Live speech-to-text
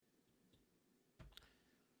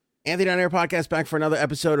Anthony on Air podcast back for another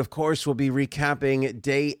episode. Of course, we'll be recapping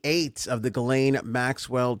day 8 of the Ghislaine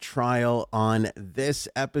Maxwell trial on this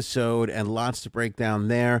episode, and lots to break down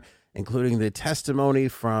there, including the testimony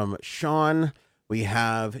from Sean. We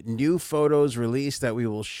have new photos released that we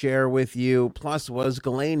will share with you. Plus, was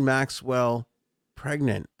Ghislaine Maxwell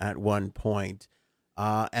pregnant at one point?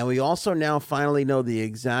 And we also now finally know the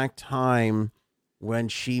exact time when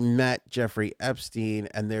she met Jeffrey Epstein,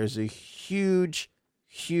 and there's a huge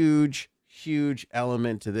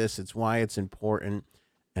element to this. It's why it's important,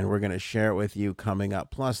 and we're going to share it with you coming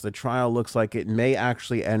up. Plus, the trial looks like it may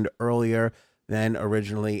actually end earlier than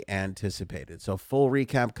originally anticipated. So full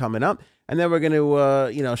recap coming up, and then we're going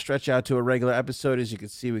to stretch out to a regular episode. As you can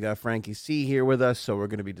see, we got Frankie C here with us, so we're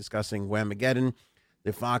going to be discussing Whamageddon,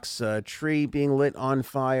 the Fox tree being lit on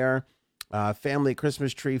fire, family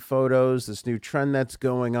Christmas tree photos, this new trend that's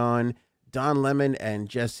going on, Don Lemon and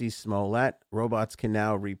Jesse Smollett. Robots can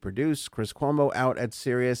now reproduce. Chris Cuomo out at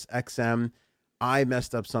Sirius XM. I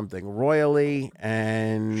messed up something royally.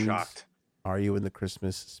 And shocked. Are you in the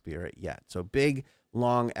Christmas spirit yet? So big,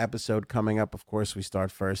 long episode coming up. Of course, we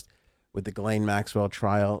start first with the Ghislaine Maxwell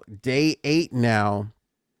trial. Day 8 now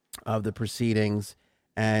of the proceedings.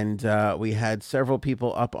 And we had several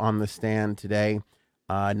people up on the stand today.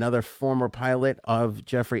 Another former pilot of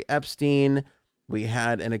Jeffrey Epstein. We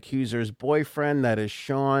had an accuser's boyfriend, that is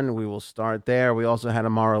Sean. We will start there. We also had a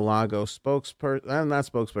Mar-a-Lago spokesperson, not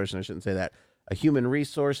spokesperson, I shouldn't say that, a human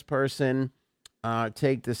resource person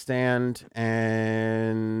take the stand.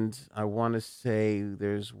 And I want to say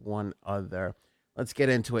there's one other. Let's get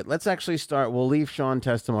into it. Let's actually start. We'll leave Sean's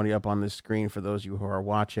testimony up on the screen for those of you who are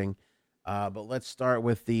watching. But let's start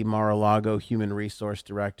with the Mar-a-Lago human resource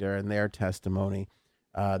director and their testimony.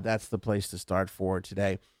 That's the place to start for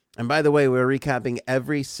today. And by the way, we're recapping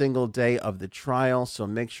every single day of the trial, so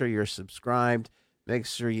make sure you're subscribed. Make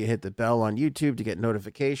sure you hit the bell on YouTube to get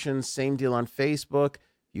notifications. Same deal on Facebook.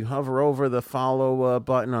 You hover over the follow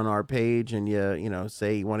button on our page and you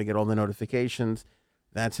say you want to get all the notifications.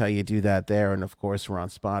 That's how you do that there. And of course, we're on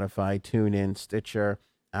Spotify, TuneIn, Stitcher,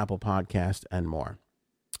 Apple Podcast, and more.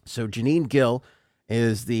 So Janine Gill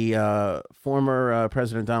is the former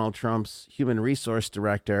President Donald Trump's human resource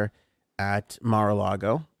director at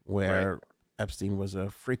Mar-a-Lago, where Epstein was a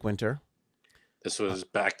frequenter. This was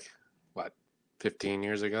back, 15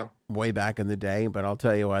 years ago? Way back in the day, but I'll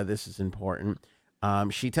tell you why this is important.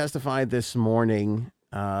 She testified this morning,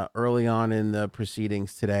 early on in the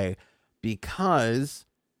proceedings today, because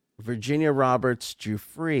Virginia Roberts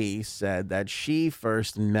Giuffre said that she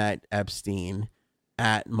first met Epstein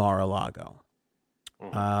at Mar-a-Lago.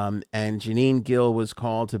 And Janine Gill was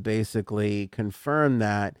called to basically confirm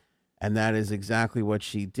that, and that is exactly what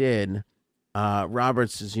she did.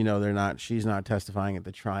 Roberts, as you know, she's not testifying at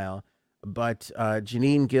the trial, but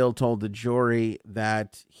Janine Gill told the jury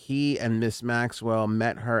that he and Miss Maxwell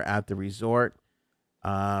met her at the resort.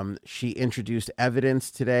 She introduced evidence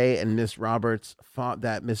today, and Miss Roberts thought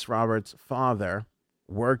that Miss Roberts' father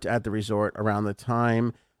worked at the resort around the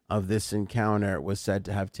time of this encounter was said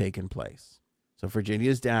to have taken place. So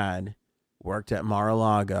Virginia's dad worked at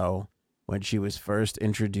Mar-a-Lago when she was first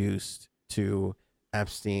introduced to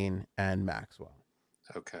Epstein and Maxwell.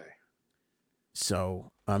 Okay.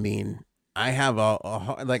 So, I mean, I have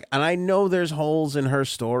and I know there's holes in her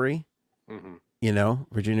story,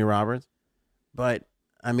 Virginia Roberts, but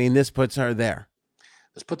I mean, this puts her there.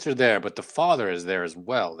 This puts her there, but the father is there as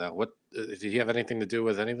well. Now, what did he have anything to do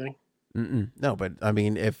with anything? No, but I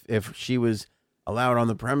mean, if she was allowed on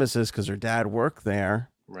the premises because her dad worked there,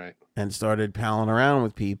 right, and started palling around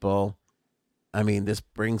with people, I mean, this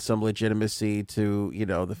brings some legitimacy to,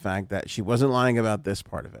 the fact that she wasn't lying about this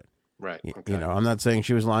part of it. Right. Okay. I'm not saying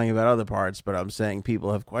she was lying about other parts, but I'm saying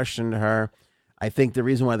people have questioned her. I think the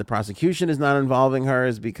reason why the prosecution is not involving her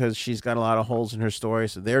is because she's got a lot of holes in her story,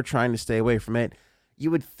 so they're trying to stay away from it. You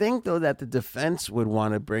would think, though, that the defense would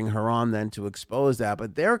want to bring her on then to expose that,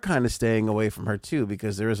 but they're kind of staying away from her, too,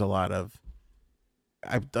 because there is a lot of...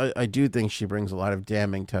 I do think she brings a lot of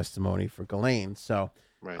damning testimony for Ghislaine, so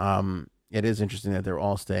it is interesting that they're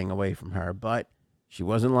all staying away from her, but she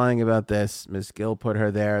wasn't lying about this. Ms. Gill put her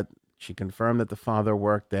there. She confirmed that the father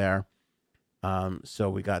worked there, so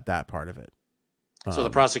we got that part of it. So the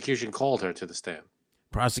prosecution called her to the stand?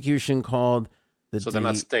 Prosecution called... So they're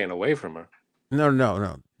not staying away from her?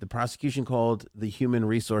 No. The prosecution called the human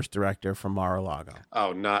resource director from Mar-a-Lago.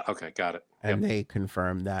 Oh, okay, got it. And they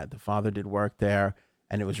confirmed that the father did work there,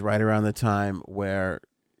 and it was right around the time where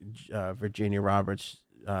Virginia Roberts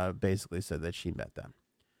basically said that she met them.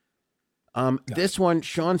 This one,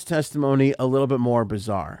 Sean's testimony, a little bit more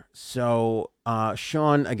bizarre. So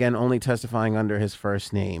Sean, again, only testifying under his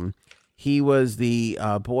first name. He was the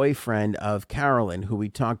boyfriend of Carolyn, who we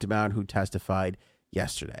talked about, who testified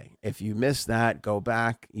yesterday. If you missed that, go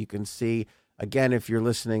back. You can see, again, if you're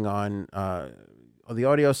listening on the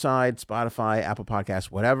audio side, Spotify, Apple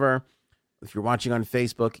Podcasts, whatever. If you're watching on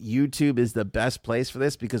Facebook, YouTube is the best place for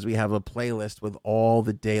this because we have a playlist with all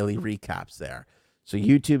the daily recaps there. So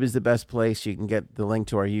YouTube is the best place. You can get the link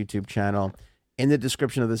to our YouTube channel in the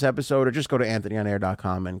description of this episode, or just go to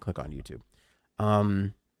anthonyonair.com and click on YouTube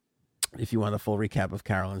if you want a full recap of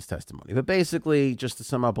Carolyn's testimony. But basically, just to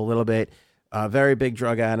sum up a little bit, very big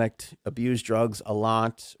drug addict, abused drugs a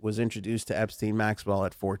lot, was introduced to Epstein Maxwell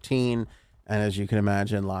at 14, and as you can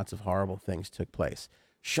imagine, lots of horrible things took place.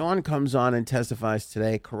 Sean comes on and testifies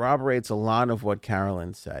today, corroborates a lot of what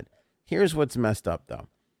Carolyn said. Here's what's messed up, though.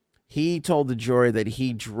 He told the jury that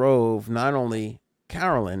he drove not only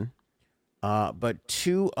Carolyn, but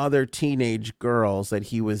two other teenage girls that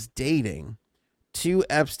he was dating to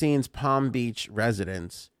Epstein's Palm Beach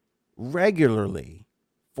residence regularly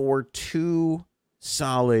for 2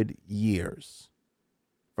 solid years,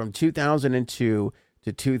 from 2002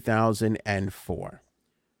 to 2004.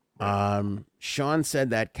 Sean said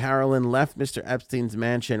that Carolyn left Mr. Epstein's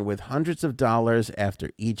mansion with hundreds of dollars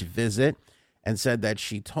after each visit and said that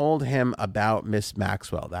she told him about Miss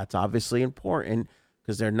Maxwell. That's obviously important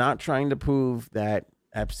because they're not trying to prove that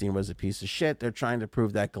Epstein was a piece of shit. They're trying to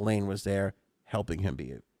prove that Ghislaine was there helping him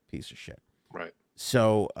be a piece of shit. Right.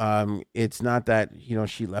 So it's not that,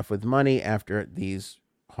 she left with money after these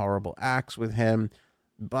horrible acts with him,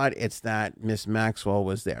 but it's that Miss Maxwell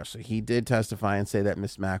was there. So he did testify and say that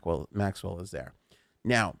Miss Maxwell is there.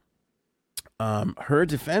 Now, her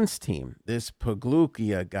defense team, this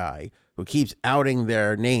Paglukia guy who keeps outing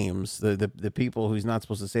their names, the people who's not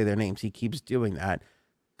supposed to say their names, he keeps doing that.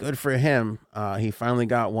 Good for him. He finally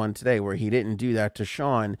got one today where he didn't do that to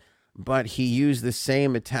Sean, but he used the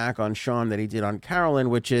same attack on Sean that he did on Carolyn,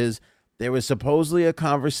 which is there was supposedly a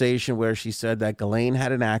conversation where she said that Ghislaine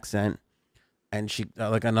had an accent, and she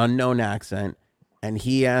like an unknown accent, and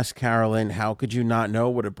he asked Carolyn, how could you not know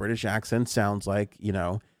what a British accent sounds like?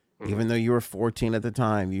 Even though you were 14 at the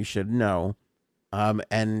time, you should know.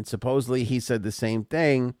 And supposedly he said the same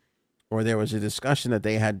thing, or there was a discussion that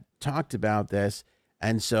they had talked about this.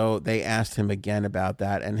 And so they asked him again about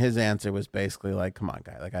that. And his answer was basically like, come on,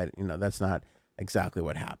 guy. That's not exactly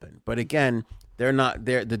what happened. But again,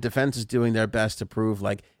 the defense is doing their best to prove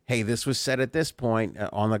like, hey, this was said at this point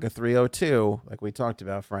on like a 302, like we talked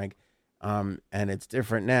about, Frank. And it's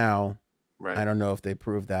different now. Right. I don't know if they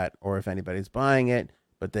proved that or if anybody's buying it,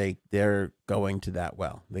 but they're going to that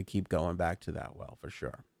well. They keep going back to that well for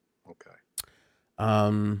sure. Okay.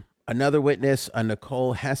 Another witness,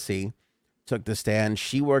 Nicole Hesse, took the stand.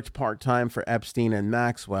 She worked part-time for Epstein and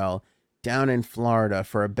Maxwell down in Florida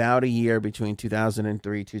for about a year between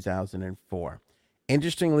 2003 2004.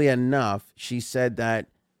 Interestingly enough, she said that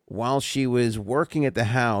while she was working at the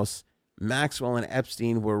house, Maxwell and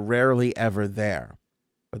Epstein were rarely ever there.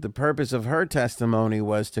 But the purpose of her testimony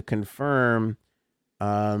was to confirm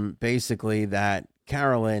basically that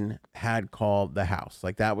Carolyn had called the house.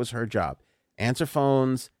 Like that was her job. Answer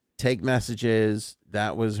phones, take messages.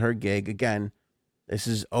 That was her gig. Again, this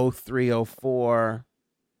is 03, 04.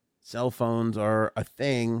 Cell phones are a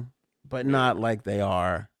thing, but not like they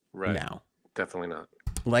are now. Definitely not.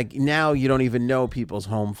 Like now you don't even know people's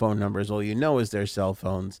home phone numbers. All you know is their cell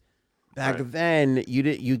phones. Back then,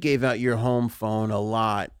 you gave out your home phone a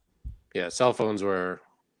lot. Yeah, cell phones were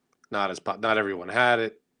not everyone had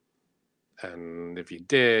it. And if you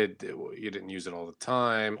did, you didn't use it all the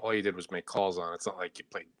time. All you did was make calls on it. It's not like you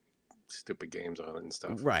played stupid games on it and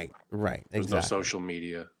stuff. Right. There's no social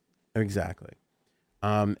media. Exactly.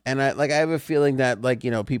 And I have a feeling that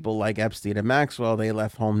people like Epstein and Maxwell, they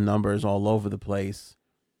left home numbers all over the place.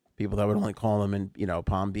 People that would only call them in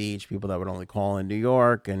Palm Beach, people that would only call in New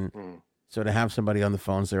York, and so to have somebody on the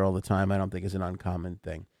phones there all the time, I don't think is an uncommon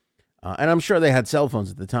thing. And I'm sure they had cell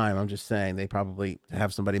phones at the time. I'm just saying they probably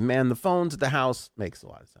have somebody man the phones at the house makes a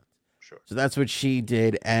lot of sense. Sure. So that's what she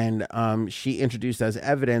did, and she introduced as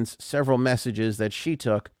evidence several messages that she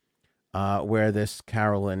took where this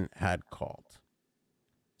Carolyn had called.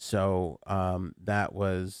 So that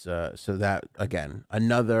was that again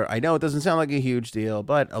another. I know it doesn't sound like a huge deal,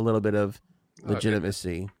 but a little bit of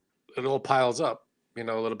legitimacy. It all piles up, a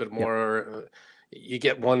little bit more. You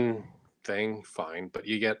get one thing, fine, but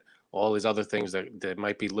you get all these other things that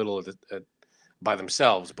might be little by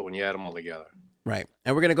themselves, but when you add them all together. Right.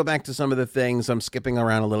 And we're going to go back to some of the things. I'm skipping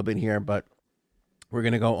around a little bit here, but we're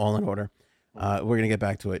going to go all in order. We're going to get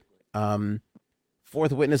back to it.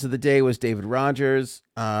 Fourth witness of the day was David Rogers,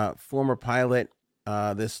 former pilot.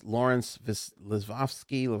 This Lawrence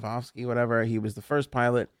Lvovsky, whatever. He was the first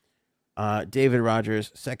pilot. David Rogers,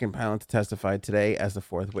 second pilot to testify today as the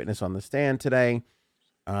fourth witness on the stand today.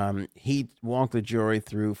 He walked the jury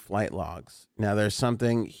through flight logs. Now, there's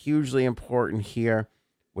something hugely important here,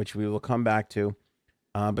 which we will come back to.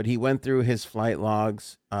 But he went through his flight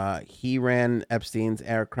logs. He ran Epstein's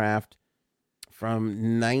aircraft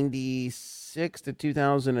from 96 to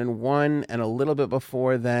 2001, and a little bit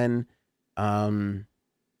before then.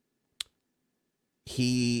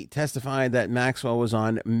 He testified that Maxwell was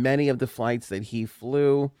on many of the flights that he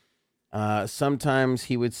flew. Sometimes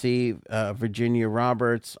he would see Virginia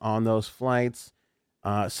Roberts on those flights.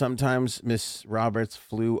 Sometimes Miss Roberts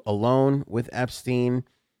flew alone with Epstein.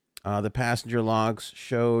 The passenger logs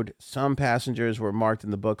showed some passengers were marked in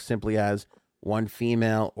the book simply as one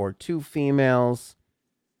female or two females,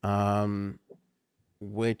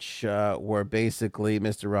 which were basically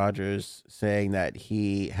Mr. Rogers saying that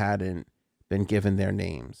he hadn't been given their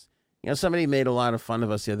names. Somebody made a lot of fun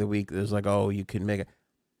of us the other week. There's like, oh, you can make it.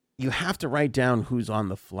 You have to write down who's on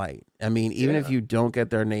the flight. I mean, even if you don't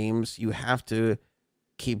get their names, you have to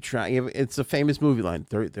keep track. It's a famous movie line.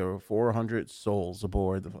 There were 400 souls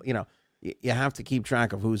aboard. You have to keep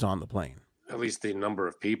track of who's on the plane. At least the number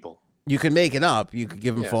of people. You can make it up. You could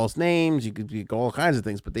give them false names. You could do all kinds of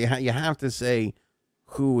things, but you have to say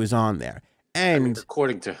who is on there. And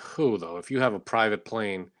according to who, though? If you have a private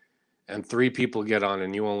plane and 3 people get on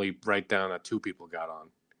and you only write down that 2 people got on,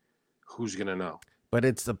 who's going to know? But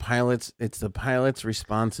it's the pilot's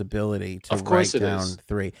responsibility to write down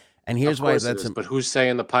 3. And here's why that's. But who's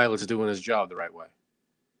saying the pilot's doing his job the right way?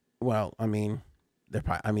 Well, I mean,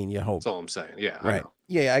 you hope. That's all I'm saying. Yeah, right. I know.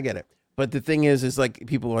 Yeah, I get it. But the thing is like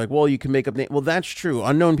people are like, well, you can make up names. Well, that's true.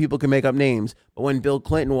 Unknown people can make up names. But when Bill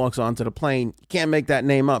Clinton walks onto the plane, you can't make that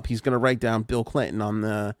name up. He's going to write down Bill Clinton on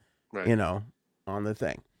the, on the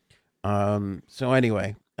thing. So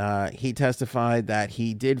anyway, he testified that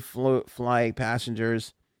he did fly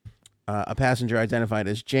passengers. A passenger identified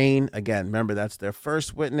as Jane. Again, remember, that's their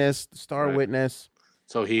first witness, the star witness.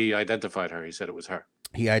 So he identified her. He said it was her.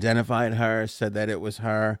 He identified her, said that it was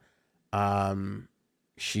her.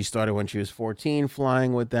 She started when she was 14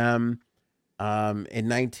 flying with them. In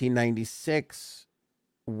 1996,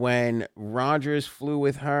 when Rogers flew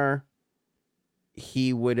with her,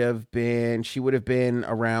 she would have been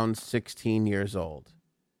around 16 years old.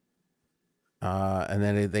 And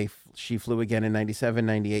then she flew again in 97,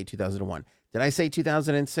 98, 2001. Did I say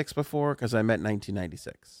 2006 before? Because I meant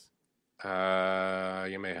 1996.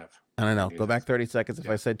 You may have. I don't know. Go back 30 seconds. If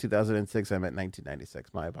I said 2006, I meant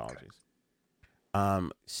 1996. My apologies. Okay.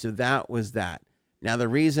 So that was that. Now, the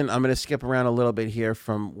reason I'm going to skip around a little bit here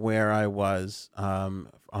from where I was on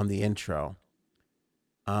the intro.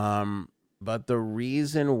 But the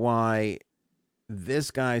reason why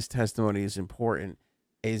this guy's testimony is important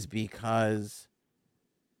is because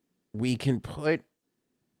we can put,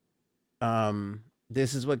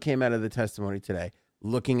 this is what came out of the testimony today,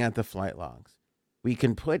 looking at the flight logs. We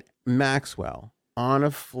can put Maxwell on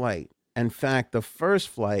a flight. In fact, the first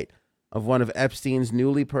flight of one of Epstein's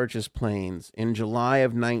newly purchased planes in July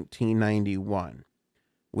of 1991,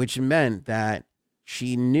 which meant that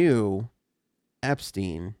she knew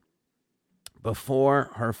Epstein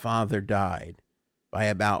before her father died by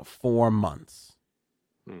about 4 months.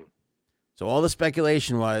 So all the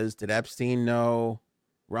speculation was, did Epstein know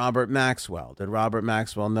Robert Maxwell? Did Robert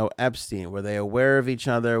Maxwell know Epstein? Were they aware of each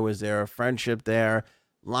other? Was there a friendship there?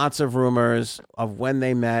 Lots of rumors of when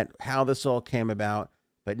they met, how this all came about.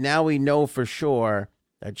 But now we know for sure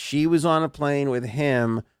that she was on a plane with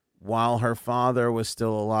him while her father was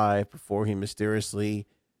still alive before he mysteriously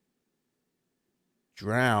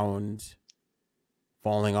drowned,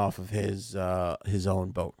 falling off of his own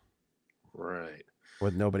boat. Right.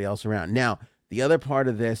 With nobody else around. Now, the other part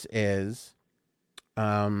of this is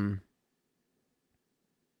the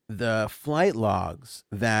flight logs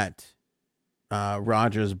that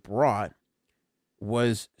Rogers brought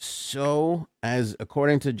was so, as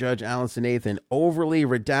according to Judge Allison Nathan, overly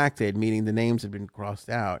redacted, meaning the names had been crossed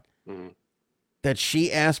out, that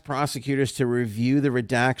she asked prosecutors to review the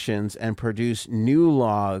redactions and produce new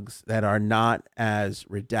logs that are not as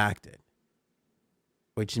redacted,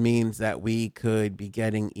 which means that we could be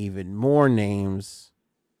getting even more names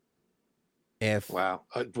if... Wow.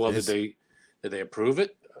 Well, did they approve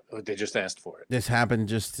it? Or they just asked for it? This happened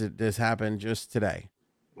just today.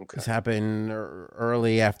 Okay. This happened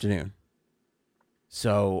early afternoon.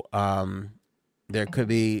 So there could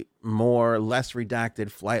be less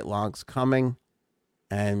redacted flight logs coming,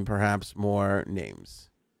 and perhaps more names.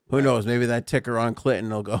 Who knows? Maybe that ticker on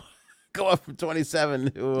Clinton will go up from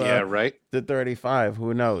 27 Yeah, right. to 35.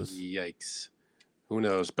 Who knows? Yikes. Who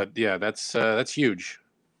knows? But yeah, that's huge.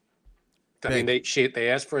 I mean, Big. they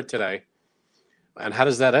asked for it today, and how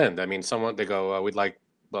does that end? I mean, they go, we'd like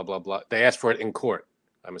blah blah blah. They asked for it in court,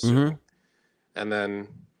 I'm assuming, and then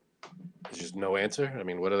there's just no answer. I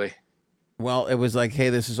mean, what are they? Well, it was like, hey,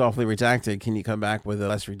 this is awfully redacted. Can you come back with a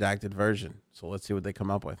less redacted version? So let's see what they come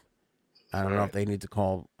up with. I don't know if they need to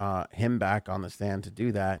call him back on the stand to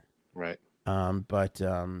do that. Right. But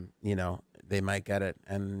you know, they might get it,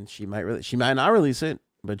 and she might not release it,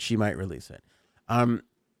 but she might release it.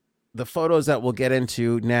 The photos that we'll get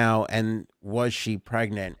into now, and was she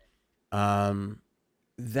pregnant?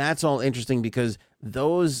 That's all interesting because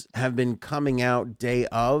those have been coming out day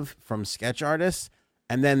of from sketch artists,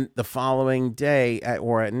 and then the following day at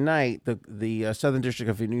night, the Southern District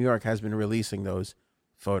of New York has been releasing those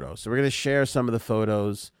photos. So we're going to share some of the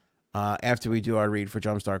photos after we do our read for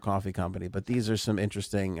Jumpstart Coffee Company. But these are some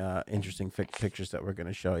interesting pictures that we're going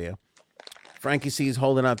to show you. Frankie C's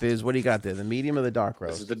holding up what do you got there? The medium or the dark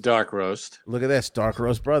roast? This is the dark roast. Look at this. Dark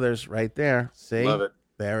Roast Brothers right there. See? Love it.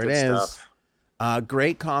 There Good it is. stuff.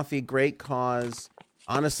 Great coffee, great cause.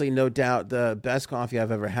 Honestly, no doubt the best coffee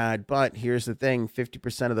I've ever had. But here's the thing.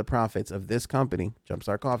 50% of the profits of this company,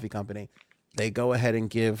 Jumpstart Coffee Company, they go ahead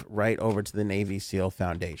and give right over to the Navy SEAL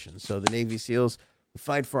Foundation. So the Navy SEALs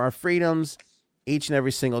fight for our freedoms each and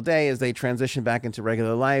every single day as they transition back into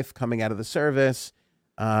regular life, coming out of the service.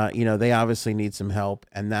 You know, they obviously need some help,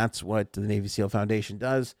 and that's what the Navy SEAL Foundation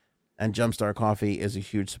does. And Jumpstart Coffee is a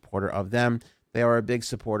huge supporter of them. They are a big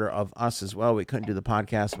supporter of us as well. We couldn't do the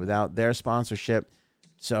podcast without their sponsorship.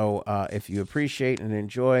 So if you appreciate and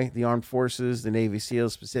enjoy the armed forces, the Navy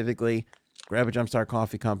SEALs specifically, grab a Jumpstart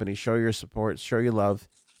Coffee Company, show your support, show your love.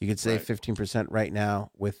 You can save 15% right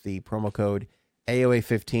now with the promo code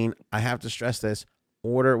AOA15. I have to stress this.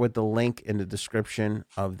 Order with the link in the description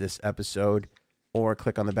of this episode, or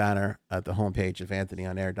click on the banner at the homepage of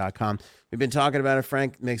anthonyonair.com. We've been talking about it.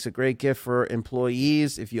 Frank makes a great gift for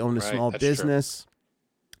employees. If you own a small business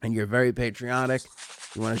and you're very patriotic,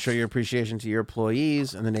 you want to show your appreciation to your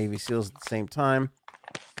employees and the Navy SEALs at the same time.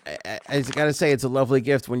 I got to say, it's a lovely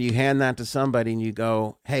gift when you hand that to somebody and you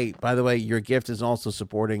go, hey, by the way, your gift is also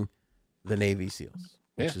supporting the Navy SEALs.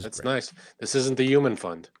 Yeah, that's nice. This isn't the Human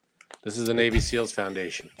Fund. This is the Navy SEALs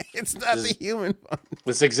Foundation. It's not the Human Fund.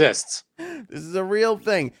 This exists. This is a real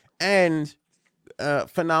thing. And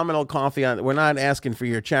phenomenal coffee. We're not asking for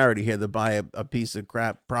your charity here to buy a piece of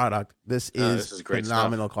crap product. This is great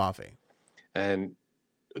phenomenal stuff. Coffee. And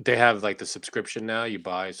they have like the subscription now you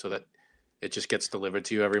buy so that it just gets delivered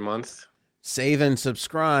to you every month. Save and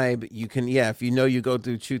subscribe. You can, if you know you go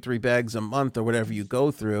through 2-3 bags a month or whatever you go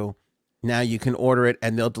through, now you can order it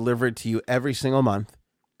and they'll deliver it to you every single month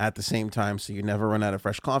at the same time, so you never run out of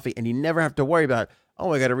fresh coffee, and you never have to worry about,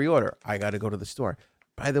 oh, I got to reorder. I got to go to the store.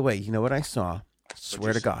 By the way, you know what I saw?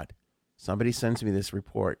 Swear to God, somebody sends me this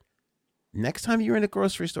report. Next time you're in a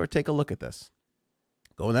grocery store, take a look at this.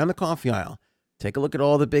 Go down the coffee aisle. Take a look at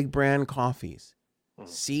all the big brand coffees.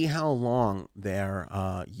 See how long their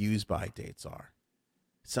use-by dates are.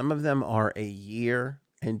 Some of them are a year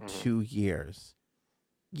and 2 years.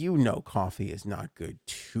 You know coffee is not good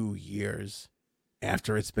 2 years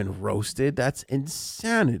after it's been roasted. That's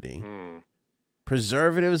insanity.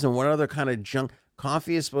 Preservatives and what other kind of junk.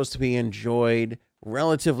 Coffee is supposed to be enjoyed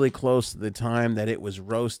relatively close to the time that it was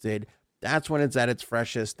roasted. That's when it's at its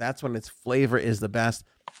freshest. That's when its flavor is the best.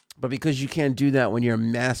 But because you can't do that when you're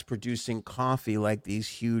mass producing coffee like these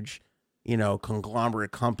huge,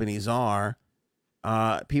 conglomerate companies are,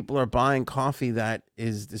 people are buying coffee that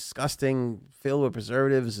is disgusting, filled with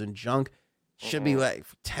preservatives and junk. Should be like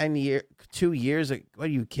 2 years. What,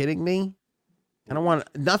 are you kidding me? I don't want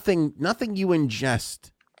nothing you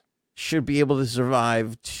ingest should be able to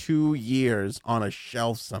survive 2 years on a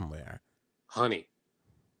shelf somewhere. Honey,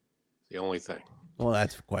 the only thing. Well,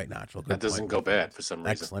 that's quite natural. That doesn't go bad for some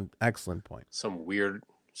reason. Excellent point. Some weird,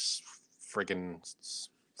 freaking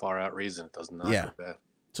far out reason it does not go bad.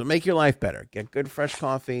 So make your life better. Get good, fresh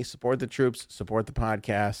coffee. Support the troops. Support the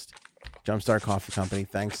podcast. Jumpstart Coffee Company.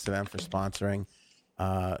 Thanks to them for sponsoring.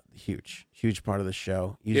 Huge part of the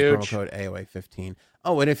show. Use promo code AOA15.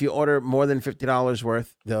 Oh, and if you order more than $50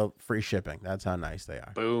 worth, they'll free shipping. That's how nice they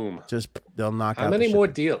are. Boom. They'll knock out. How many more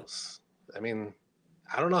deals? I mean,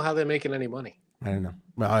 I don't know how they're making any money. I don't know.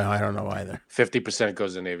 Well, I don't know either. 50%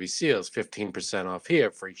 goes to Navy SEALs, 15% off here,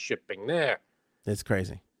 free shipping there. It's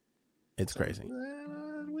crazy. It's crazy.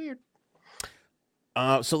 Weird.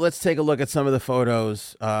 So let's take a look at some of the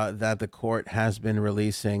photos that the court has been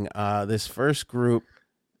releasing. This first group.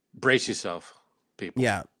 Brace yourself, people.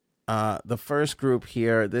 Yeah. The first group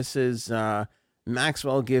here, this is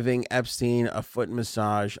Maxwell giving Epstein a foot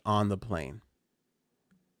massage on the plane.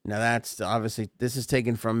 Now that's obviously this is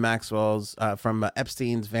taken from from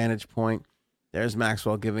Epstein's vantage point. There's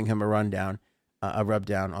Maxwell giving him a rundown, a rub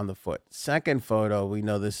down on the foot. Second photo, we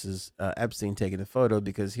know this is Epstein taking the photo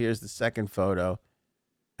because here's the second photo,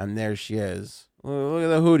 and there she is. Look at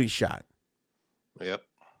the hootie shot. Yep.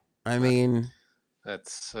 I mean,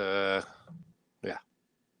 that's yeah.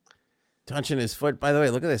 Touching his foot. By the way,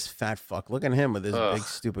 look at this fat fuck. Look at him with his big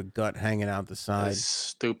stupid gut hanging out the side.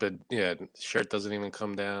 Stupid. Yeah, shirt doesn't even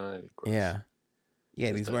come down. Yeah.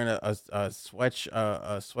 Yeah, he's wearing a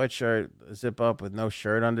sweatshirt, zip up with no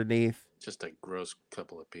shirt underneath. Just a gross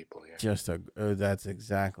couple of people here. That's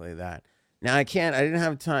exactly that. Now I didn't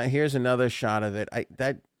have time. Here's another shot of it.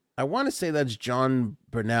 I want to say that's John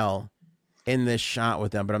Burnell in this shot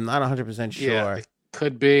with them, but I'm not 100% sure. Yeah, it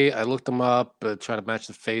could be. I looked them up, try to match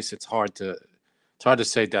the face. It's hard to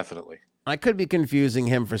say definitely. I could be confusing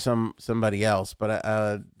him for somebody else, but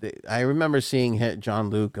I remember seeing John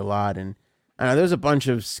Luke a lot, and there's a bunch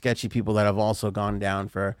of sketchy people that have also gone down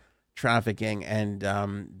for trafficking, and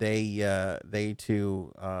they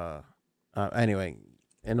too. Anyway,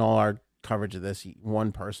 in all our coverage of this,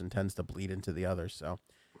 one person tends to bleed into the other, so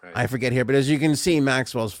right. I forget here. But as you can see,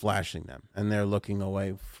 Maxwell's flashing them, and they're looking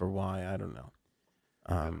away for why, I don't know.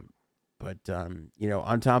 But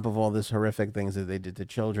on top of all this horrific things that they did to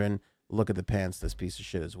children, look at the pants this piece of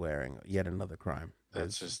shit is wearing. Yet another crime.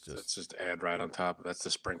 That's just add right on top. That's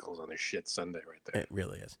the sprinkles on their shit Sunday right there. It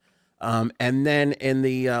really is. And then in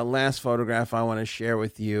the last photograph I want to share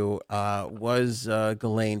with you was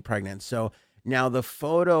Ghislaine pregnant. So now the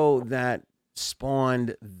photo that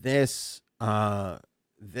spawned this line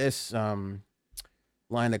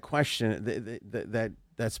of question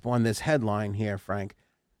that spawned this headline here, Frank.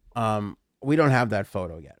 We don't have that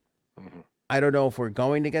photo yet. Mm-hmm. I don't know if we're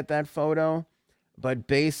going to get that photo, but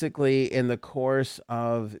basically in the course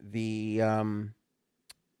of the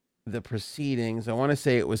proceedings, I want to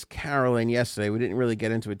say it was Carolyn yesterday. We didn't really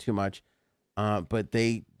get into it too much, but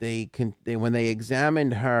they when they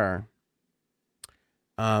examined her,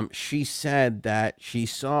 she said that she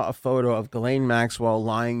saw a photo of Ghislaine Maxwell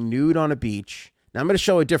lying nude on a beach. Now I'm going to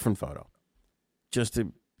show a different photo, just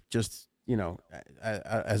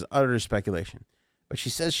as utter speculation. But she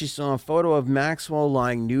says she saw a photo of Maxwell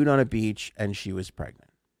lying nude on a beach and she was pregnant.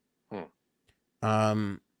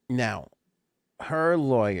 Now, her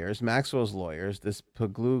lawyers, Maxwell's lawyers, this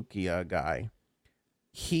Pagluccia guy,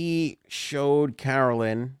 he showed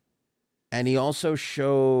Carolyn, and he also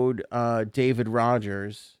showed David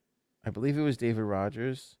Rogers. I believe it was David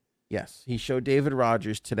Rogers. Yes, he showed David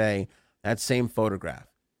Rogers today that same photograph.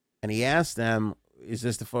 And he asked them, is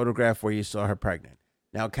this the photograph where you saw her pregnant?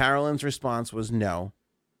 Now, Carolyn's response was no.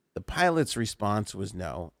 The pilot's response was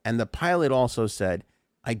no. And the pilot also said,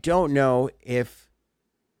 I don't know if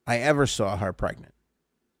I ever saw her pregnant.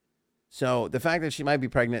 So the fact that she might be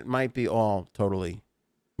pregnant might be all totally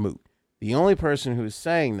moot. The only person who's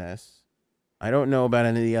saying this, I don't know about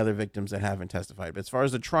any of the other victims that haven't testified, but as far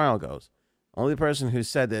as the trial goes, the only person who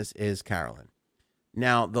said this is Carolyn.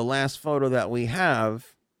 Now, the last photo that we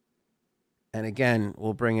have, and again,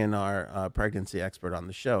 we'll bring in our pregnancy expert on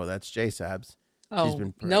the show. That's Jay Sabs.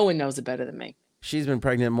 Oh, no one knows it better than me. She's been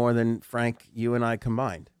pregnant more than Frank, you and I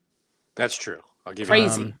combined. That's true. I'll give you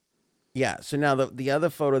crazy. Yeah. So now the other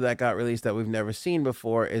photo that got released that we've never seen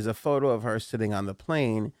before is a photo of her sitting on the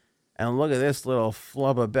plane, and look at this little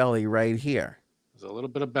flub of belly right here. There's a little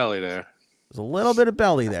bit of belly there. There's a little bit of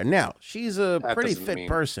belly there. Now she's a pretty fit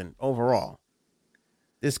person overall.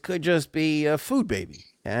 This could just be a food baby.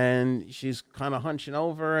 And she's kind of hunching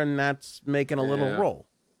over, and that's making a little roll.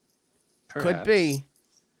 Perhaps. Could be.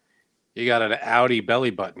 You got an Audi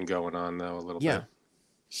belly button going on, though, a little bit.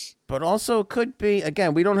 But also could be,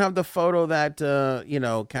 again, we don't have the photo that,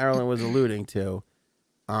 Carolyn was alluding to.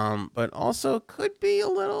 But also could be a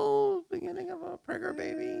little beginning of a pregger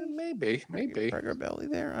baby. Maybe. Pregger belly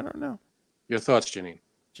there. I don't know. Your thoughts, Janine?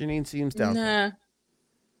 Janine seems doubtful. Nah.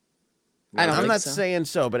 I'm not saying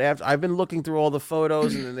so, but I've been looking through all the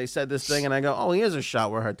photos, and then they said this thing, and I go, oh, here's a shot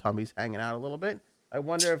where her tummy's hanging out a little bit. I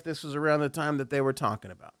wonder if this was around the time that they were talking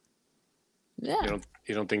about. Yeah.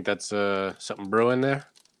 You don't think that's something brewing there?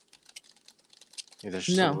 There's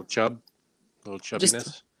just a little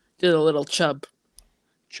chubbiness? Just a little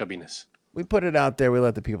Chubbiness. We put it out there. We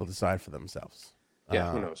let the people decide for themselves.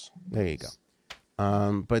 Yeah, who knows? There you go.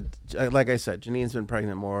 But like I said, Janine's been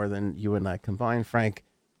pregnant more than you and I combined, Frank.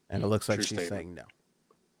 And it looks like she's saying no.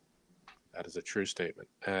 That is a true statement.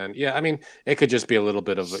 And yeah, I mean, it could just be a little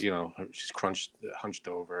bit of, she's hunched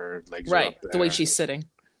over, legs right, up there. the way she's sitting.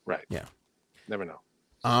 Right. Yeah. Never know.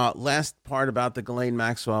 Last part about the Ghislaine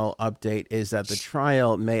Maxwell update is that the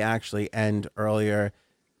trial may actually end earlier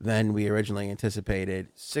than we originally anticipated.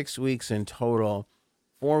 6 weeks in total,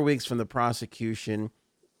 4 weeks from the prosecution,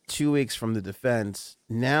 2 weeks from the defense.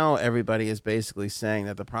 Now everybody is basically saying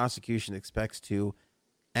that the prosecution expects to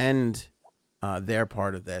end their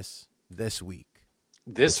part of this week.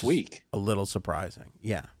 This week? A little surprising.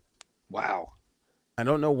 Yeah. Wow. I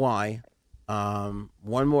don't know why.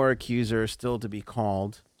 One more accuser still to be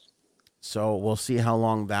called. So we'll see how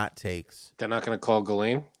long that takes. They're not going to call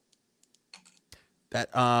Ghislaine? That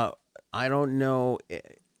I don't know.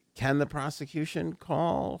 Can the prosecution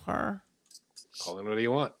call her? Call in whatever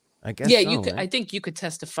you want. I guess. Yeah, so, you could. right? I think you could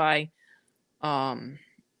testify.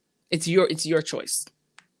 It's your choice.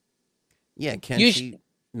 Yeah, can she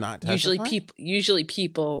not testify? Usually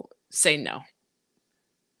people say no.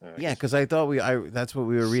 Yeah, because I thought that's what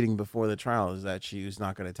we were reading before the trial, is that she was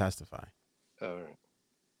not going to testify. All right.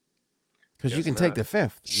 Because you can take the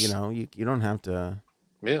fifth. You know, you don't have to.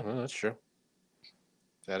 Yeah, well, that's true.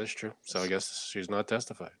 That is true. So I guess she's not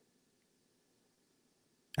testified.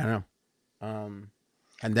 I don't know.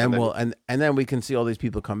 And then we can see all these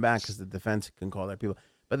people come back because the defense can call their people.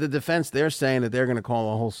 But the defense, they're saying that they're going to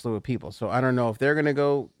call a whole slew of people. So I don't know if they're going to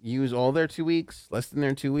go use all their 2 weeks, less than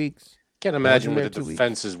their 2 weeks. Can't imagine what the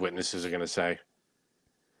defense's witnesses are going to say.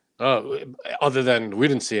 Oh, other than we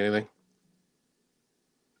didn't see anything.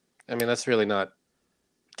 I mean, that's really not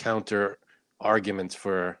counter arguments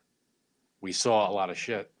for we saw a lot of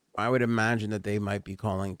shit. I would imagine that they might be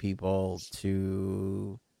calling people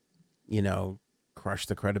to, crush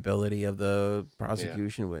the credibility of the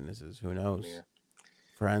prosecution witnesses. Who knows? Yeah.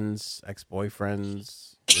 Friends,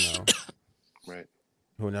 ex-boyfriends, Right.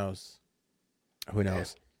 Who knows?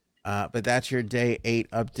 But that's your day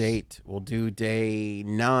 8 update. We'll do day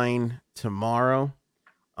 9 tomorrow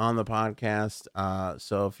on the podcast.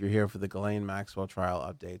 So if you're here for the Ghislaine Maxwell trial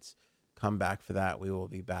updates, come back for that. We will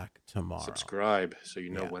be back tomorrow. Subscribe so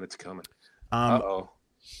you know when it's coming.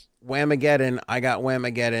 Whamageddon. I got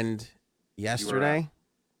Whamageddon yesterday.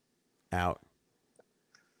 Out.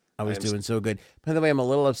 I was doing so good. By the way, I'm a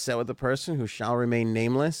little upset with the person who shall remain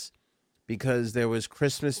nameless because there was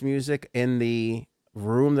Christmas music in the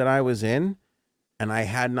room that I was in and I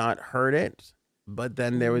had not heard it. But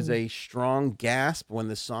then there was a strong gasp when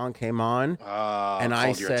the song came on. And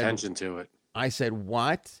I said, attention to it. I said,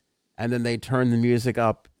 what? And then they turned the music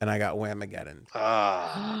up and I got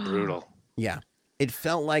Whamageddon. Brutal. Yeah. It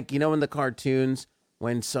felt like, in the cartoons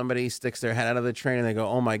when somebody sticks their head out of the train and they go,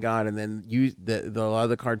 oh my God. And then the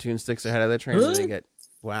other cartoon sticks their head out of the train and they get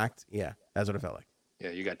whacked. Yeah. That's what it felt like. Yeah.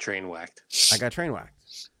 You got train whacked. I got train whacked.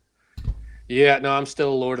 Yeah. No, I'm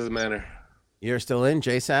still Lord of the Manor. You're still in,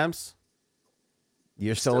 J-Sabs?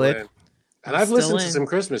 You're still in? And I've listened to some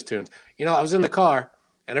Christmas tunes. I was in the car,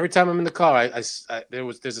 and every time I'm in the car,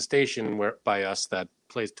 there's a station by us that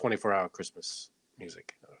plays 24-hour Christmas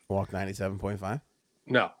music. Walk 97.5?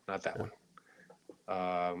 No, not that one.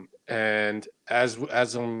 And as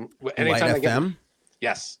anytime Light I get FM?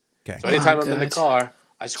 Yes. Okay. So anytime I'm in the car,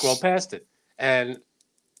 I scroll past it, and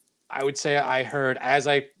I would say I heard as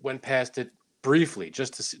I went past it briefly,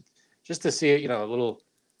 just to see it, a little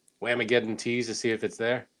Whamageddon tease to see if it's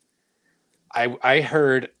there. I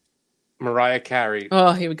heard Mariah Carey.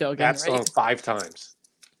 Oh, here we go again. That song 5 times.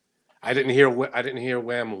 I didn't hear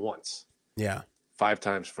Wham once. Yeah. 5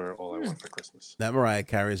 times for All I Want for Christmas. That Mariah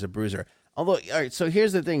Carey is a bruiser. Although, all right, so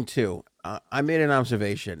here's the thing, too. I made an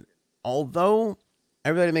observation. Although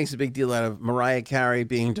everybody makes a big deal out of Mariah Carey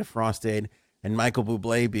being defrosted and Michael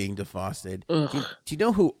Bublé being defrosted, do you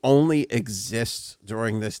know who only exists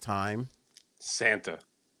during this time? Santa.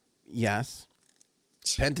 Yes.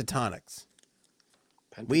 Pentatonix.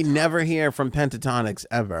 We never hear from Pentatonix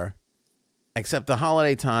ever. Except the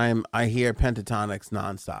holiday time, I hear Pentatonix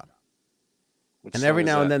nonstop. And every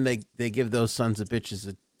now and then they give those sons of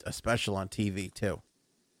bitches a special on TV too.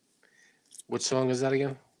 Which song is that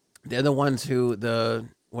again? They're the ones who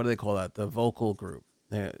what do they call that? The vocal group.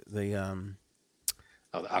 The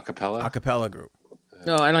acapella? Acapella group.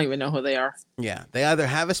 No, I don't even know who they are. Yeah. They either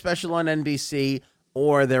have a special on NBC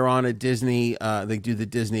or they're on a Disney, they do the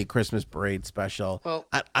Disney Christmas Parade special. Well,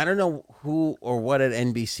 I don't know who or what at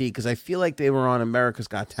NBC, because I feel like they were on America's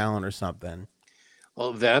Got Talent or something.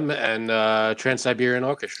 Well, them and Trans-Siberian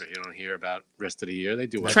Orchestra. You don't hear about the rest of the year. They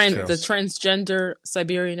do the Transgender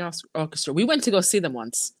Siberian Orchestra. We went to go see them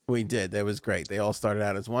once. We did. That was great. They all started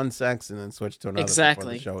out as one sex and then switched to another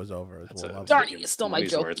before the show was over. Darn you stole my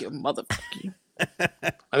joke, you motherfucker.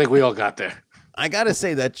 I think we all got there. I gotta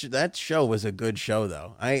say that show was a good show,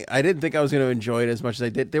 though. I didn't think I was going to enjoy it as much as I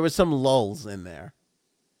did. There was some lulls in there.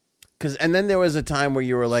 and then there was a time where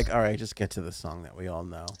you were like, all right, just get to the song that we all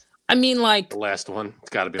know. I mean, like, The last one. It's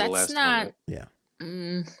got to be the that's last not. one. Right? Yeah.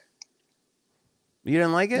 Mm, You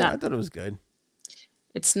didn't like it? No. I thought it was good.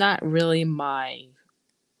 it's not really my.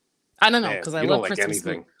 I don't know Man, because I you love don't like Christmas.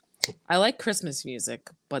 anything. I like Christmas music,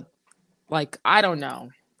 but like I don't know.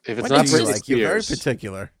 If it's What not do you Britney like? You're very Spears,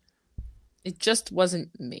 particular. It just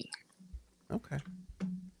wasn't me. Okay.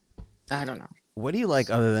 I don't know. What do you like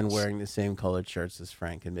other than wearing the same colored shirts as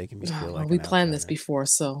Frank and making me feel like we an planned this outsider? before,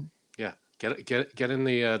 so yeah, get in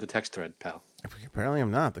the text thread, pal. Apparently,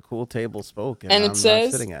 I'm not. The cool table spoke, and And it I'm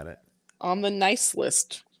says- not sitting at it. on the nice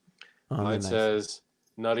list. Oh, the Mine nice- says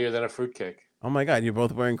nuttier than a fruitcake. oh my God, you're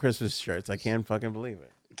both wearing Christmas shirts. I can't fucking believe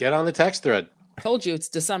it. Get on the text thread. Told you it's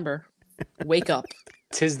December. Wake up.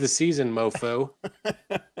 'Tis the season, mofo.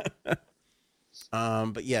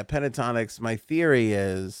 But yeah, Pentatonics. My theory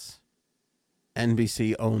is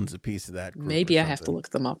NBC owns a piece of that group. Maybe or I have to something. look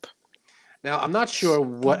them up. Now, I'm not sure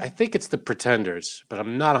what, I think it's the Pretenders, but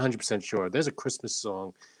I'm not 100% sure. There's a Christmas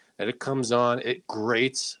song that it comes on, it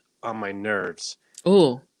grates on my nerves.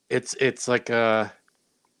 Ooh, It's like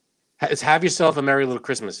it's Have Yourself a Merry Little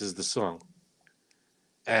Christmas is the song.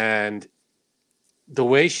 And the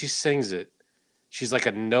way she sings it, she's like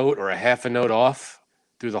a note or a half a note off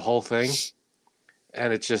through the whole thing.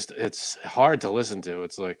 And it's hard to listen to.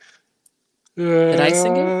 It's like, Did I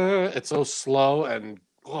sing it? It's so slow and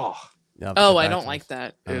Yeah, oh, get I back don't to like us.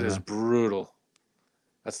 that. I it don't is know. brutal.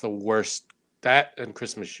 That's the worst. That and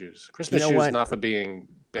Christmas Shoes. Christmas know Shoes what? not for being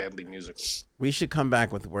badly musical. We should come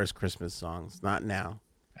back with worst Christmas songs. Not now.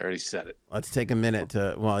 I already said it. Let's take a minute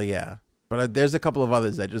to. Well, yeah, but there's a couple of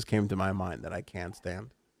others that just came to my mind that I can't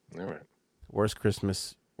stand. All right. Worst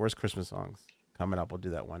Christmas songs coming up. We'll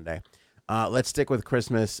do that one day. Let's stick with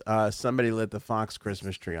Christmas. Somebody lit the Fox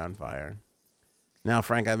Christmas tree on fire. Now,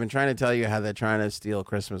 Frank, I've been trying to tell you how they're trying to steal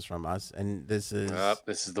Christmas from us, and this is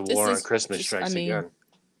This is the This war on is Christmas just- strikes I mean- again.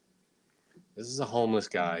 This is a homeless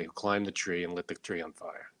guy who climbed the tree and lit the tree on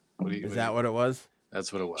fire. is that what it was?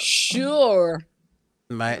 That's what it was. Sure.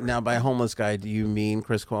 Now, by homeless guy, do you mean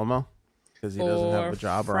Chris Cuomo? Because he doesn't have Or a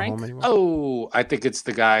job or a Frank? home anymore. Oh, I think it's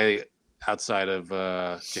the guy outside of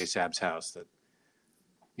Jay Sab's house that,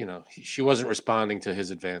 she wasn't responding to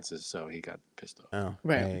his advances, so he got pissed off. Oh,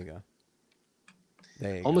 Right. there you go.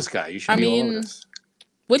 There you Homeless guy, you should I be all over mean- this.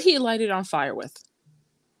 What'd he light it on fire with?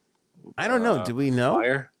 go. I don't know. Do we know?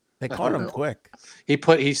 Fire? They caught him know. quick.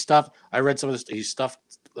 He stuffed. I read some of this. He stuffed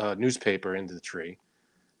newspaper into the tree,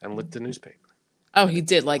 and lit the newspaper. Oh, he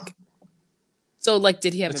did. So,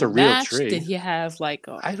 did he have It's a a real match? tree. Did he have I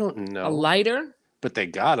don't a know, lighter? but they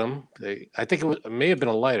got him. I think it may have been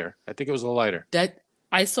a lighter. I think it was a lighter. That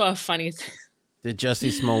I saw a funny. Did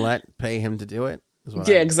Jussie Smollett pay him to do it? Is what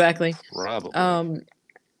I- Yeah, exactly. Probably.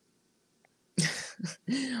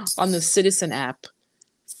 On the Citizen app,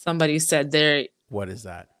 somebody said there. What is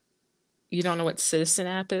that? You don't know what Citizen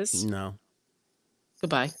app is? No.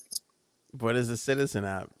 Goodbye. What is a Citizen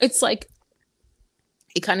app? It's like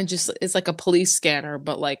it kind of just it's like a police scanner,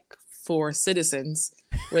 but for citizens,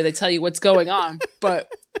 where they tell you what's going on.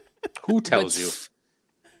 But Who tells you?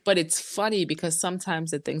 But it's funny because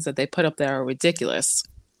sometimes the things that they put up there are ridiculous.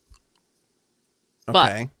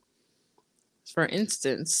 But- Okay. For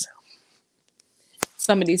instance,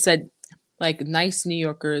 somebody said nice New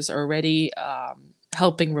Yorkers are already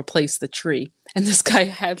helping replace the tree, and this guy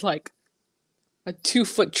had a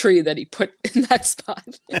 2-foot tree that he put in that spot.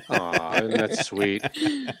 Aw, isn't that sweet?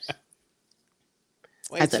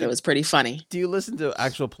 Wait, I thought so it was pretty funny. do you listen to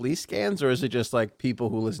actual police scans, or is it just like people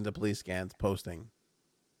who listen to police scans posting?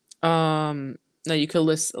 No, you could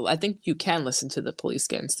listen. I think you can listen to the police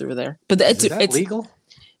scans through there, but Is that legal?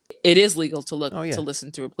 It is legal to look Oh, yeah. to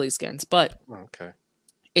listen to police scans, but Okay.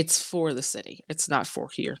 it's for the city. It's not for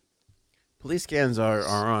here. Police scans are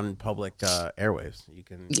on public airwaves. You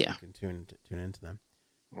can Yeah. you can tune into them.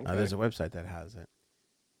 Okay. There's a website that has it.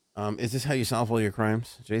 Is this how you solve all your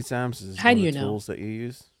crimes, Jay Sams? Is this How one do of you the know? tools that you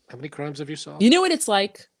use? How many crimes have you solved? You know what it's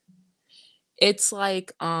like? It's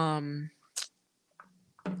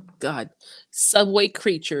God, subway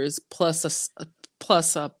creatures plus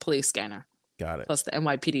a police scanner, Got it. plus the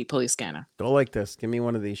NYPD police scanner. Go like this. Give me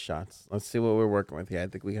one of these shots. Let's see what we're working with here. I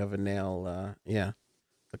think we have a nail. Yeah.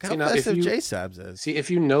 Look how See, now, if festive you- Jay Sabs is. See,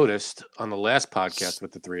 if you noticed on the last podcast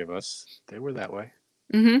with the three of us, they were that way.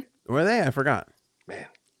 Mm-hmm. Were they? I forgot. Man.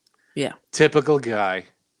 Yeah. Typical guy.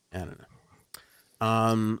 I don't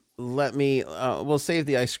know. Let me. We'll save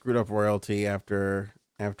the I screwed up royalty after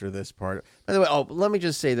after this part. By the way, let me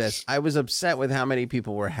just say this. I was upset with how many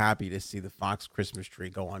people were happy to see the Fox Christmas tree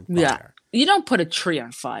go on fire. Yeah. You don't put a tree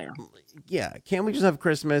on fire. Yeah. Can't we just have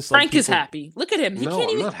Christmas? Frank is happy. Look at him. He No, can't I'm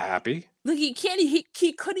even, not happy. look, he can't.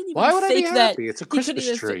 He couldn't even Why would I be fake that. happy? It's a He couldn't Christmas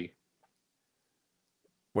even tree.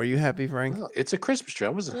 Were you happy, Frank? No, it's a Christmas tree. I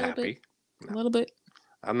wasn't A little happy. A little bit.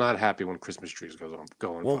 I'm not happy when Christmas trees go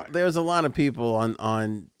on Well, fire. there's a lot of people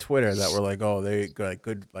on Twitter that were like, "Oh, they like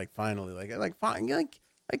good, like finally, like fine, like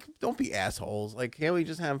don't be assholes. Like, can't we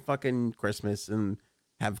just have fucking Christmas and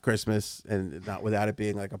have Christmas and not without it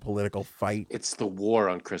being like a political fight?" It's the war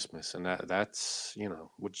on Christmas, and that's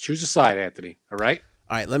choose a side, Anthony. All right.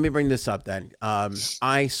 All right, let me bring this up then.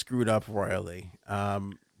 I screwed up royally.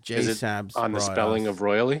 Jay Is it Sabs on the brought spelling us- of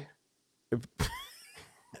royally?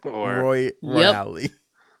 Or Royale.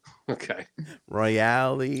 okay,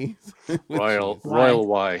 Royale. royal Why?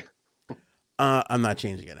 Y. I'm not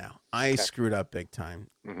changing it now. I Okay. screwed up big time.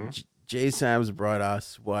 hmm Jay Sabs brought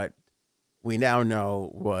us what we now know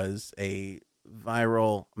was a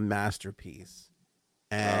viral masterpiece.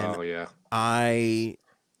 And Oh yeah. I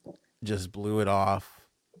just blew it off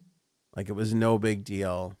like it was no big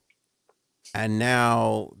deal. And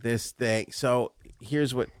now this thing. So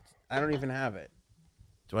here's what I don't even have it.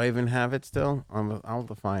 Do I even have it still? I'll have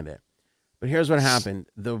to find it. But here's what happened.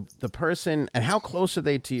 The person, and how close are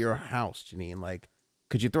they to your house, Janine? Like,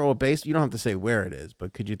 could you throw a base? You don't have to say where it is,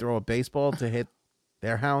 but could you throw a baseball to hit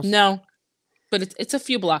their house? No, but it's a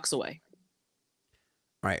few blocks away.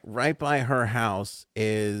 Right by her house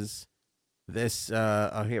is this.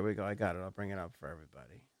 Oh, here we go. I got it. I'll bring it up for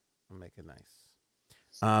everybody. I'll make it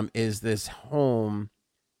nice. Is this home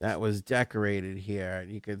that was decorated here?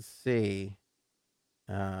 You could see.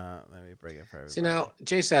 Let me bring it for everybody. See now,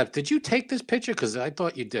 J-Sab, did you take this picture? Because I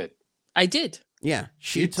thought you did. I did. Yeah,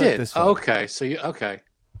 she You took did. this photo. Okay, so This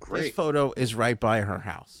great. photo is right by her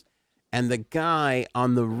house, and the guy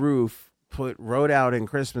on the roof wrote out in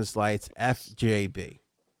Christmas lights FJB,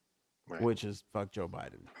 Right. which is fuck Joe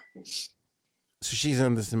Biden. So she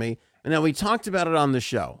sent this to me, and now we talked about it on the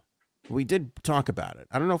show. We did talk about it.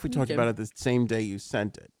 I don't know if we talked Okay. about it the same day you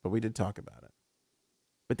sent it, but we did talk about it.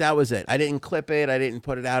 But that was it. I didn't clip it. I didn't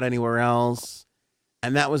put it out anywhere else.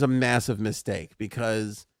 And that was a massive mistake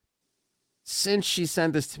because since she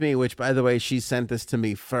sent this to me, which by the way, she sent this to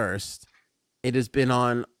me first, it has been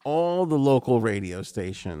on all the local radio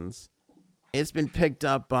stations. It's been picked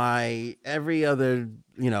up by every other,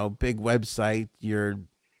 big website, your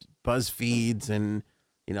BuzzFeeds and,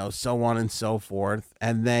 so on and so forth.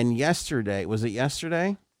 And then yesterday, was it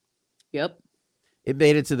yesterday? Yep. It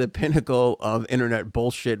made it to the pinnacle of internet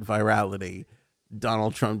bullshit virality,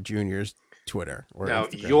 Donald Trump Jr.'s Twitter. Or Now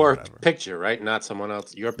Instagram or your whatever. picture, right? Not someone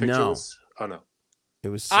else. Your picture No. was. Oh no. It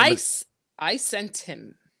was I sent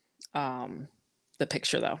him the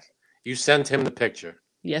picture though. You sent him the picture.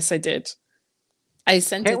 Yes, I did. I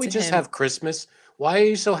sent Can't it we to just him. have Christmas? Why are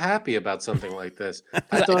you so happy about something like this?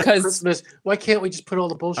 I thought 'Cause- Christmas. Why can't we just put all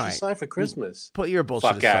the bullshit All right. aside for Christmas? put your bullshit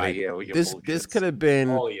Fuck aside. outta here with your This bullshits. could have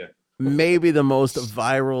been All of you. maybe the most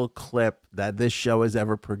viral clip that this show has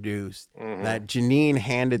ever produced. Mhm. That Janine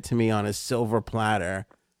handed to me on a silver platter,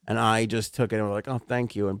 and I just took it and was like, "Oh,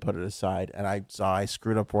 thank you," and put it aside. And I saw I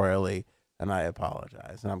screwed up royally, and I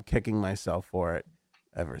apologize, and I'm kicking myself for it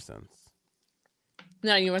ever since.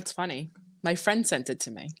 No, you know what's funny? My friend sent it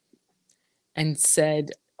to me and said,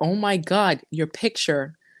 "Oh my God, your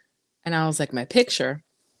picture." And I was like, "My picture?"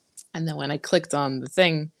 And then when I clicked on the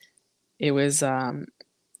thing, it was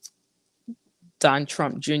Don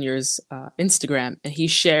Trump Jr.'s Instagram, and he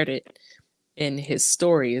shared it in his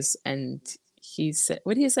stories. And he said,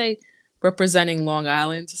 "What do you say? Representing Long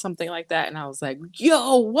Island," or something like that." And I was like,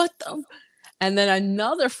 "Yo, what the?" And then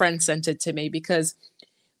another friend sent it to me because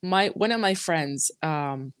one of my friends,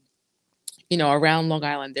 around Long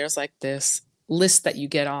Island, there's like this list that you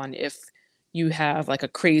get on if you have like a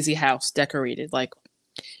crazy house decorated. Like,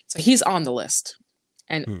 so he's on the list,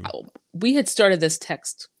 and we had started this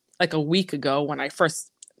text like a week ago when I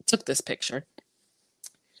first took this picture.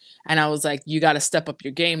 And I was like, "You got to step up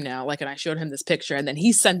your game now." Like, and I showed him this picture, and then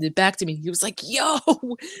he sent it back to me. He was like, "Yo,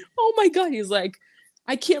 oh my God." He's like,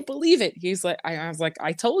 "I can't believe it." He's like, I was like,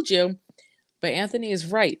 "I told you." But Anthony is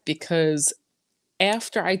right, because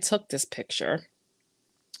after I took this picture,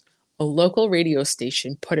 a local radio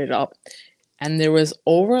station put it up, and there was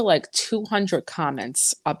over like 200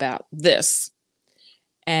 comments about this.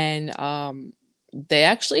 And they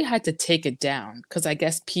actually had to take it down because I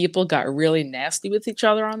guess people got really nasty with each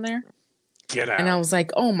other on there. Get out. And I was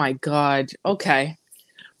like, "Oh my God, okay."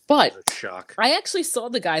 But What a shock. I actually saw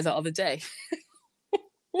the guy the other day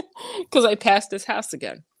because I passed his house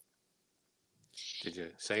again. Did you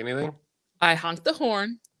say anything? I honked the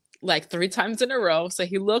horn like 3 times in a row. So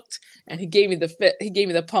he looked and he gave me the fit. He gave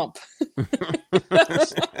me the pump.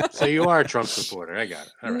 So you are a Trump supporter. I got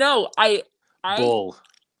it. All right. No, Bull.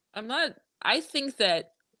 I'm not. I think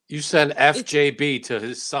that. You sent FJB to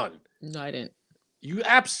his son. No, I didn't. You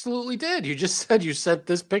absolutely did. You just said you sent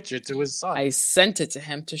this picture to his son. I sent it to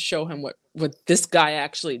him to show him what this guy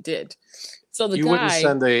actually did. So the you guy. wouldn't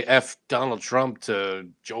send a F Donald Trump to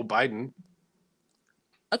Joe Biden.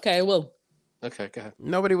 Okay, well. Okay, go ahead.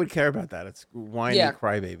 Nobody would care about that. It's whiny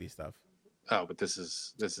crybaby stuff. Oh, but this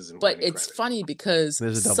isn't. But it's funny because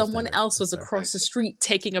someone else was across the street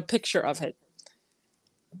taking a picture of it.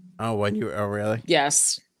 Oh, really?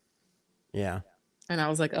 Yes. Yeah. And I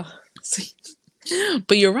was like, oh, see.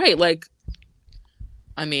 But you're right. Like,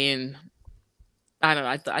 I mean, I don't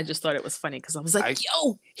know. I just thought it was funny because I was like,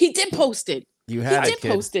 yo, he did post it. You had he did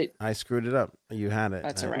post it. I screwed it up. You had it.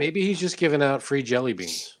 That's all right. Maybe he's just giving out free jelly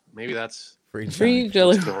beans. Maybe that's free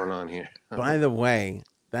jelly. What's going on here? By the way,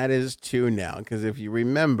 that is 2 now. Because if you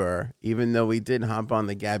remember, even though we did hop on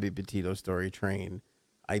the Gabby Petito story train,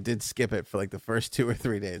 I did skip it for like the first 2 or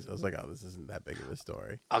 3 days. I was like, oh, this isn't that big of a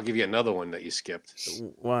story. I'll give you another one that you skipped.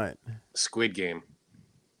 What? Squid Game.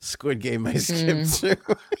 Squid Game I skipped too.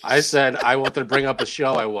 I said I wanted to bring up a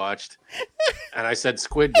show I watched. And I said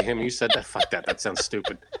Squid Game. You said that. Fuck that. That sounds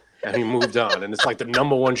stupid. And he moved on. And it's like the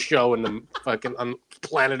 #1 show in the fucking on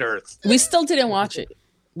planet Earth. We still didn't watch it.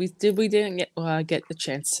 We didn't get the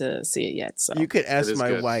chance to see it yet. So you could ask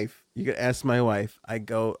my wife. You could ask my wife. I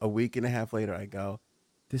go a week and a half later. I go,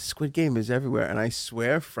 this Squid Game is everywhere. And I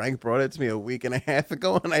swear Frank brought it to me a week and a half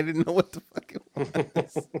ago and I didn't know what the fuck it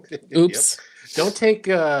was. Oops. Yep. Don't take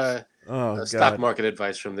stock market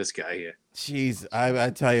advice from this guy here. Jeez,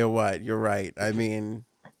 I tell you what, you're right. I mean,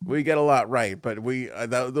 we get a lot right, but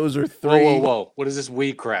those are 3. Whoa. What is this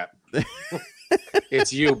we crap?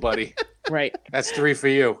 It's you, buddy. Right. That's 3 for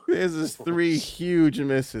you. This is 3 huge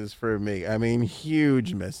misses for me. I mean,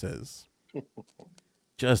 huge misses.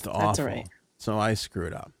 Just awful. That's all right. So I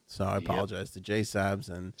screwed up. So I apologize to J Sabs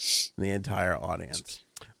and the entire audience.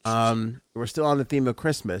 We're still on the theme of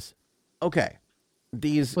Christmas. Okay.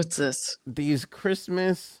 What's this? These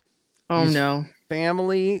Christmas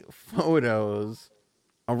family photos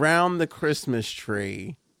around the Christmas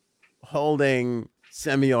tree holding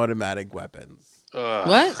semi-automatic weapons.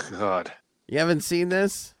 What? God. You haven't seen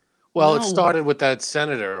this? Well, it started with that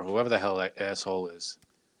senator, whoever the hell that asshole is.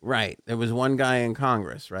 Right. There was one guy in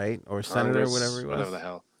Congress, right? Or senator, whatever he was. Whatever the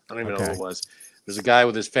hell. I don't even know who it was. There's a guy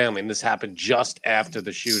with his family, and this happened just after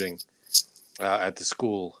the shooting at the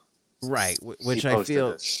school. Right, which I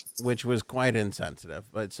feel, which was quite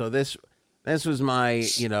insensitive. But so this was my,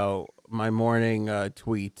 my morning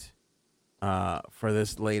tweet for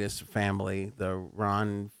this latest family, the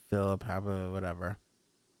Ron Phillip, whatever.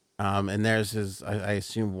 And there's his, I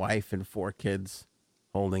assume, wife and 4 kids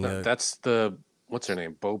holding That's the, what's her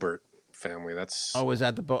name? Boebert family. That's. Oh, is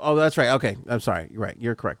that the Oh, that's right. Okay, I'm sorry. You're right.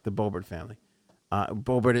 You're correct. The Boebert family.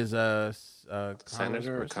 Boebert is a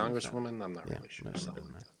senator or congresswoman. I'm not really sure. Something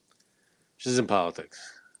like that. She's in politics,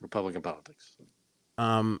 Republican politics.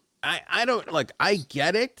 I don't like. I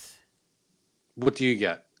get it. What do you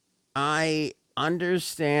get? I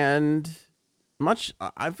understand much.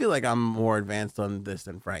 I feel like I'm more advanced on this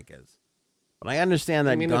than Frank is, but I understand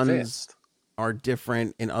that guns advanced are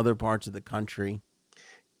different in other parts of the country,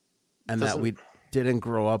 and that we didn't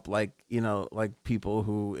grow up like like people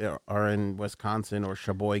who are in Wisconsin or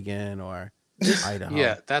Sheboygan or Idaho.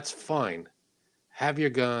 Yeah, that's fine. Have your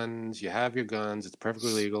guns. You have your guns. It's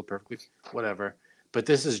perfectly legal, perfectly whatever. But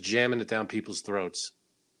this is jamming it down people's throats.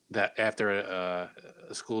 That after a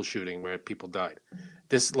school shooting where people died,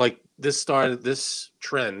 this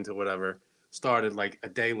trend or whatever started like a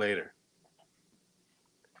day later.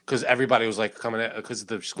 Because everybody was like coming at because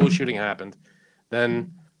the school shooting happened,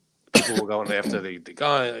 then people were going after the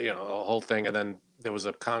gun, the whole thing, and then there was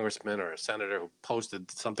a congressman or a senator who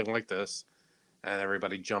posted something like this, and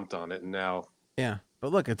everybody jumped on it, and now. Yeah,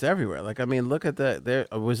 but look, it's everywhere. Like, I mean, look at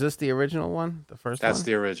was this the original one? The first one? That's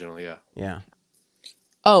the original, yeah. Yeah.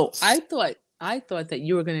 Oh, I thought that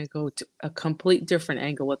you were going to go to a complete different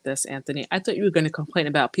angle with this, Anthony. I thought you were going to complain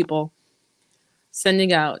about people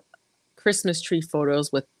sending out Christmas tree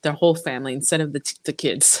photos with their whole family instead of the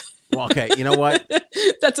kids. Well, okay, you know what?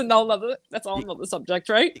 That's all another subject,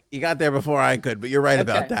 right? You got there before I could, but you're right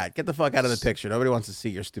about that. Get the fuck out of the picture. Nobody wants to see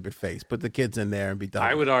your stupid face. Put the kids in there and be done.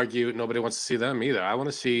 I would argue nobody wants to see them either. I want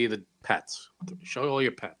to see the pets. Show all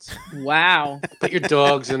your pets. Wow. Put your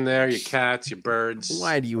dogs in there, your cats, your birds.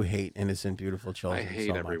 Why do you hate innocent, beautiful children? I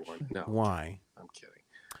hate everyone. Much? No. Why? I'm kidding.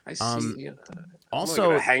 I see.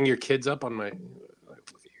 Also, hang your kids up on my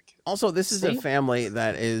Also, this is a See? family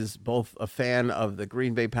that is both a fan of the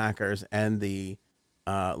Green Bay Packers and the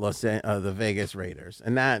the Vegas Raiders,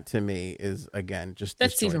 and that to me is again just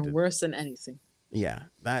That's even disjointed. worse than anything. Yeah,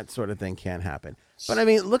 that sort of thing can't happen. But I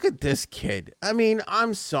mean, look at this kid. I mean,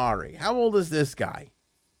 I'm sorry. How old is this guy?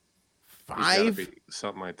 He's gotta 5? be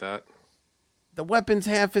something like that. The weapon's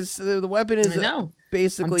half his. The weapon I is know.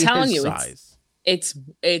 basically I'm telling his you, size.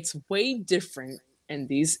 It's way different in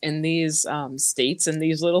these states and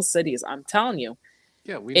these little cities. I'm telling you,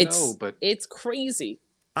 Yeah, we it's know, but it's crazy.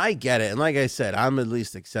 I get it, and like I said, I'm at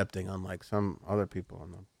least accepting, unlike some other people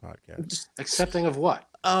on the podcast. accepting of what?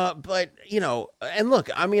 But you know, and look,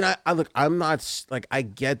 I mean, I look, I'm not like I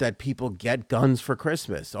get that people get guns for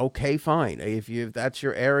Christmas. Okay, fine, if that's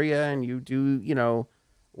your area and you do, you know,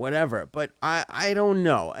 whatever. But I don't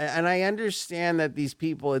know, and I understand that these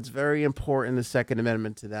people, it's very important the Second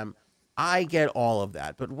Amendment to them. I get all of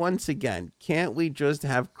that, but once again, can't we just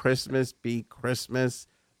have Christmas be Christmas?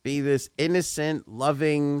 Be this innocent,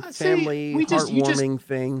 loving, See, family, you just heartwarming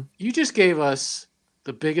thing. you just gave us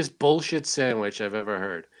the biggest bullshit sandwich I've ever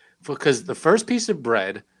heard. Because the first piece of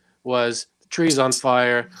bread was the tree's on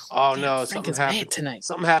fire. Oh Damn, no, Frank something is mad happened tonight.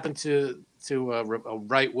 Something happened to a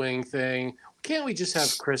right wing thing. Can't we just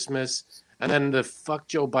have Christmas? And then the fuck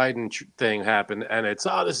Joe Biden thing happened, and it's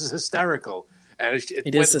this is hysterical, and it It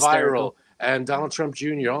went is hysterical. viral. And Donald Trump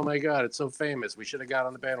Jr. Oh my God, it's so famous. We should have got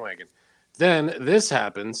on the bandwagon. Then this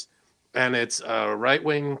happens, and it's a right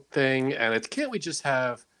wing thing, and it's can't we just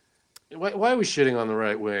have? Why are we shitting on the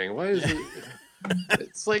right wing? Why is it?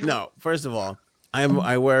 It's like No, first of all,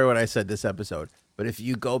 I wear what I said this episode. But if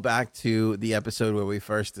you go back to the episode where we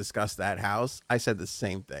first discussed that house, I said the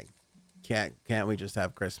same thing. Can't we just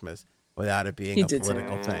have Christmas without it being He a did say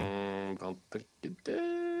political thing? Don't think you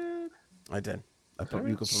did. I did. All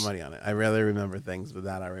You could put money on it. I rarely remember things, but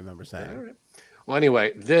that I remember All saying. right. Well,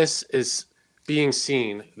 anyway, this is being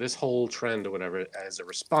seen, this whole trend or whatever, as a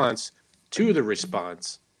response to the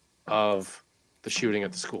response of the shooting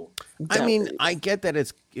at the school. I mean, I get that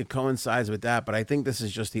it coincides with that, but I think this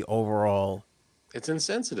is just the overall It's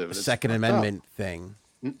insensitive. It's Second fucked up. Amendment thing.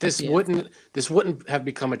 This Yeah. wouldn't have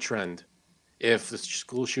become a trend if the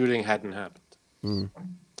school shooting hadn't happened.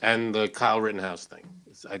 And the Kyle Rittenhouse thing.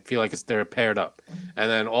 I feel like they're paired up. And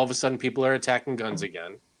then all of a sudden people are attacking guns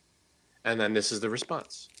again. And then this is the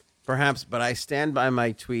response. Perhaps, but I stand by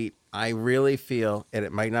my tweet. I really feel, and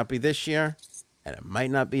it might not be this year, and it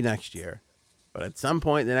might not be next year, but at some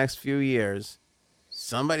point in the next few years,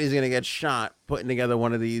 somebody's going to get shot putting together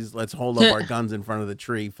one of these let's hold up our guns in front of the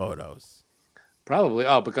tree photos. Probably.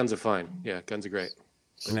 Oh, but guns are fine. Yeah, guns are great.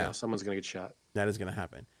 But Yeah. yeah, someone's going to get shot. That is going to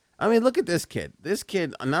happen. I mean, look at this kid. This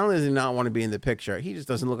kid, not only does he not want to be in the picture, he just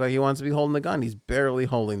doesn't look like he wants to be holding the gun. He's barely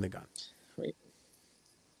holding the gun.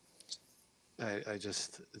 I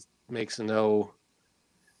just, it makes no,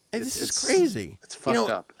 This is It's- crazy. it's fucked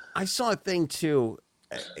up. I saw a thing too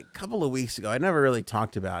a couple of weeks ago. I never really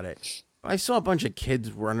talked about it. I saw a bunch of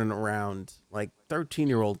kids running around, like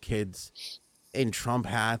 13-year-old kids in Trump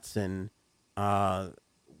hats, and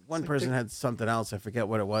one person had something else. I forget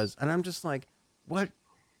what it was. And I'm just like, what?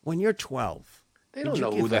 When you're 12, They did don't you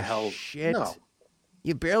know give who the a hell. shit? No,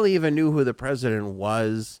 You barely even knew who the president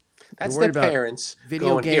was. that's worried their about parents video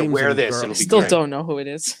going, here, games wear and this. girls. It'll be Still great. don't know who it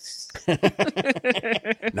is.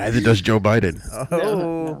 Neither does Joe Biden.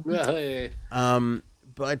 No, no. Hey.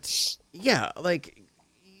 But yeah, like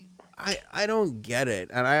I don't get it,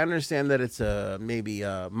 and I understand that it's maybe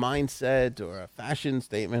a mindset or a fashion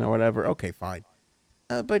statement or whatever. Okay, fine,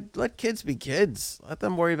 but let kids be kids. Let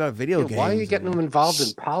them worry about video Yeah, games. why are you getting and- them involved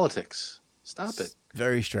in politics? Stop it.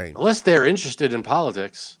 Very strange, Unless they're interested in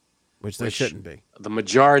politics, which they which- shouldn't be. the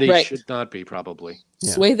majority Right. should not be, probably.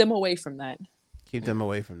 Yeah. Sway them away from that. Keep them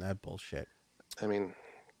away from that bullshit. I mean,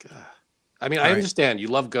 God. I All right. understand you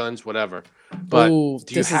love guns, whatever, but Ooh,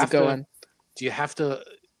 do you this is have a good to? one. Do you have to?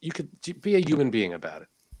 You could be a human being about it.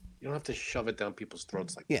 You don't have to shove it down people's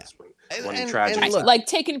throats like Yeah. this when And tragedy. look- Like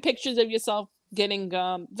taking pictures of yourself getting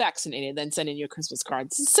vaccinated, then sending your Christmas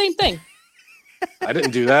cards. It's the same thing, I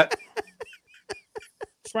didn't do that.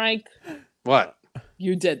 Frank. What?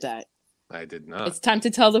 You did that. I did not. It's time to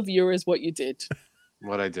tell the viewers what you did.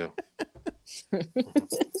 What I do?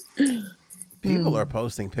 People are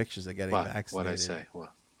posting pictures of getting What? vaccinated. What I say?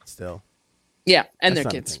 What? Still, Yeah, and That's their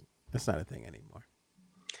not a kids. thing. That's not a thing anymore.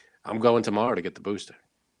 I'm going tomorrow to get the booster.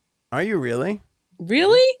 Are you really?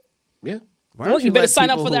 Really? Yeah. Why Well, don't you better let sign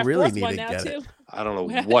up people for who that really fourth need one to now get it? too. I don't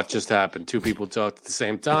know what just happened. Two people talked at the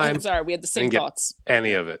same time. Sorry, we had the same Didn't get- thoughts.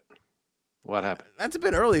 Any of it? What happened? That's a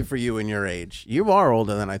bit early for you in your age. You are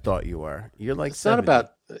older than I thought you were. You're like It's 70. not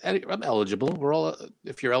about. I'm eligible. We're all.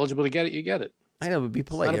 If you're eligible to get it, you get it. I know, but be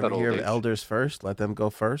polite. not You ever about hear old of age. elders first? Let them go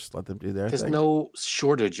first. Let them do their There's thing. no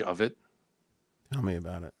shortage of it. Tell me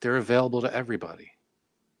about it. They're available to everybody.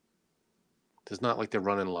 It's not like they're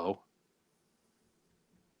running low.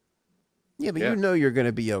 Yeah, but Yeah. you know you're going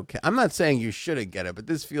to be okay. I'm not saying you shouldn't get it, but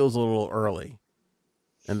this feels a little early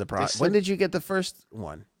in the process. When said- did you get the first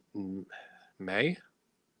one? May?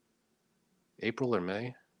 April or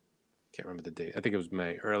May? Can't remember the date. I think it was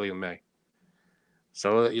May, early in May.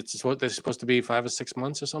 So it's what they're supposed to be 5 or 6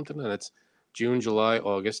 months or something, and it's June, July,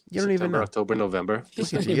 August, You don't even September, know. October, November.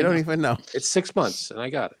 Look at you. You don't even know. It's 6 months, and I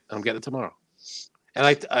got it. I'm getting it tomorrow. And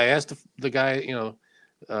I asked the guy,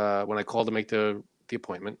 when I called to make the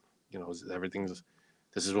appointment, everything's.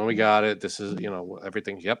 This is when we got it. This is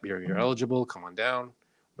everything. Yep, you're eligible. Come on down.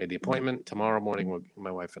 Made the appointment tomorrow morning.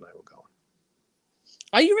 My wife and I will go.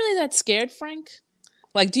 Are you really that scared, Frank?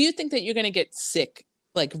 Like, do you think that you're gonna get sick,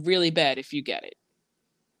 like really bad, if you get it?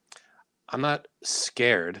 I'm not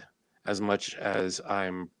scared as much as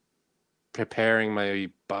I'm preparing my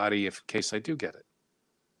body in case I do get it.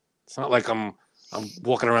 It's not like I'm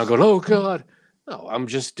walking around going, "Oh God." No, I'm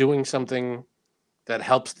just doing something that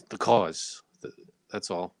helps the cause. That's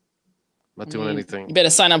all. I'm not doing You anything. better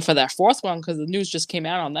sign up for that fourth one because the news just came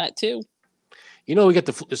out on that too. We get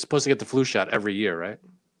you're supposed to get the flu shot every year, right?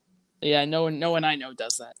 Yeah, no one I know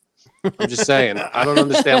does that. I'm just saying. I don't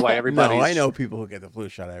understand why everybody. No, I know people who get the flu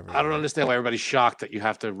shot every I don't year. understand why everybody's shocked that you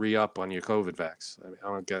have to re-up on your COVID vax. I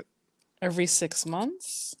don't get. Every 6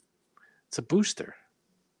 months? It's a booster.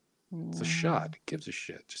 It's a shot. It gives a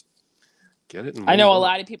shit. Just get it. And I know move a on.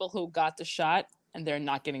 lot of people who got the shot and they're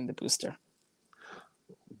not getting the booster.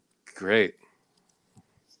 Great.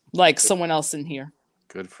 Like someone else in here.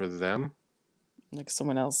 Good for them. Like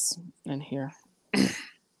someone else in here.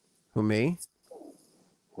 Who, me?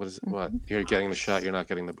 What is it? What? You're getting the shot. You're not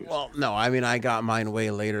getting the booster. Well, no, I mean, I got mine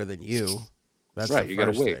way later than you. That's Right, the you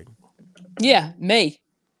gotta first wait. thing. Yeah, May.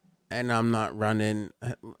 And I'm not running.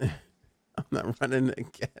 I'm not running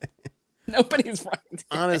again. Nobody's running.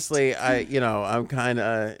 Honestly,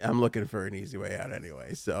 I'm looking for an easy way out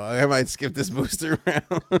anyway. So I might skip this booster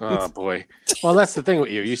round. Oh boy. Well, that's the thing with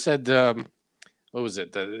you. You said, what was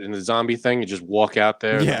it? In the zombie thing, you just walk out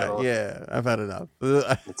there. Yeah. I've had enough.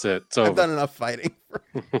 That's it. It's I've over. done enough fighting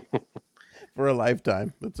for a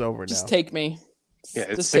lifetime. It's over Just now. take me. Yeah,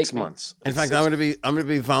 it's Just 6 take me. months. In It's fact, 6 I'm gonna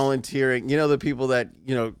be volunteering. The people that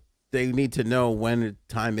they need to know when the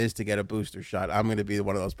time is to get a booster shot. I'm gonna be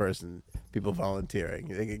one of those people volunteering.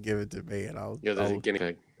 They can give it to me, and You're the guinea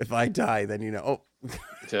pig. if I die, then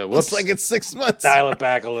So, looks whoops. like it's 6 months. Dial it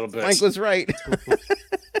back a little bit. Frank was right,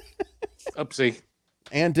 Oopsie.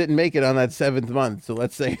 and didn't make it on that 7th month. So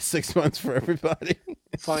let's say 6 months for everybody.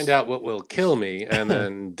 Find out what will kill me and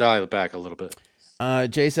then dial it back a little bit.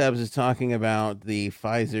 Jay Sabs is talking about the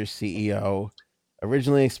Pfizer CEO.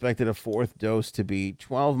 Originally expected a 4th dose to be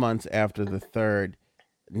 12 months after the 3rd.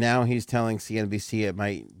 Now he's telling CNBC it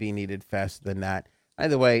might be needed faster than that.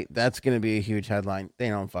 Either way, that's going to be a huge headline. They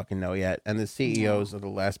don't fucking know yet. And the CEOs are the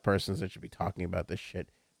last persons that should be talking about this shit.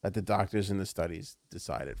 Let the doctors and the studies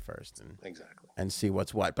decide it first Exactly. and see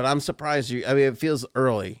what's what. But I'm surprised it feels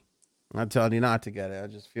early. I'm not telling you not to get it.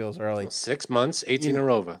 It just feels early. 6 months, 18 or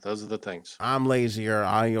over. Those are the things. I'm lazier.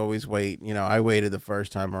 I always wait. I waited the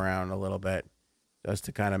first time around a little bit just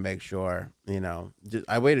to kind of make sure,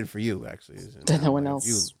 I waited for you actually. Then no one If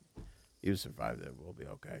else. You survived it. We'll be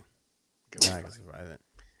okay. I can survive it.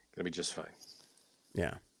 Gonna be just fine.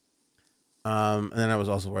 Yeah. And then I was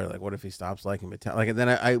also worried, like, what if he stops liking Metallica? Like, and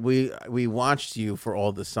then we watched you for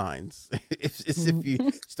all the signs. It's if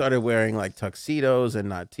you started wearing like tuxedos and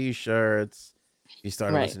not t-shirts. You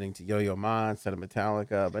started Right. listening to Yo-Yo Ma instead of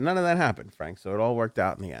Metallica, but none of that happened, Frank. So it all worked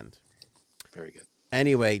out in the end. Very good.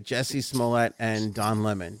 Anyway, Jesse Smollett and Don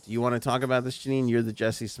Lemon. Do you want to talk about this, Janine? You're the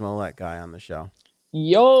Jesse Smollett guy on the show.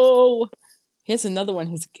 Yo, here's another one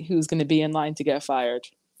who's going to be in line to get fired.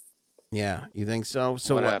 Yeah, you think so?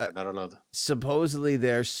 So What happened? I don't know. supposedly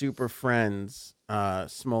they're super friends,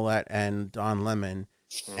 Smollett and Don Lemon,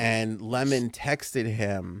 and Lemon texted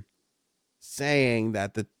him saying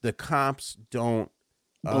that the cops don't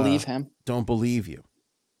Believe him. don't believe you.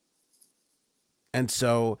 And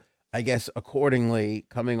so I guess accordingly,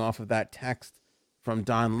 coming off of that text from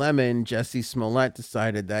Don Lemon, Jesse Smollett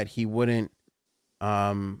decided that he wouldn't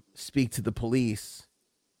speak to the police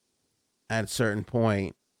at a certain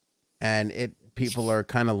point. And people are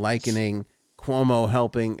kind of likening Cuomo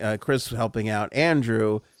helping Chris helping out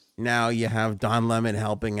Andrew. Now you have Don Lemon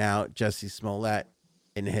helping out Jesse Smollett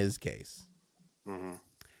in his case,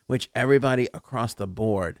 which everybody across the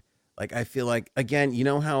board, like, I feel like, again, you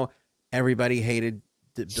know how everybody hated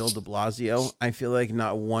Bill de Blasio, I feel like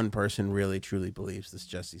not one person really truly believes this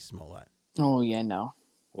Jesse Smollett. Oh yeah, no.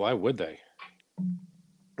 Why would they? I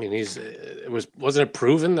mean, wasn't it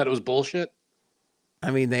proven that it was bullshit?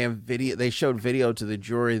 I mean, they have video. They showed video to the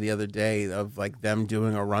jury the other day of like them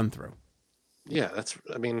doing a run through. Yeah,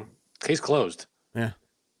 I mean, case closed. Yeah.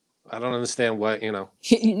 I don't understand why,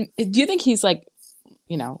 Do you think he's like,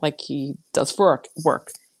 like he does work?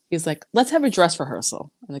 He's like, let's have a dress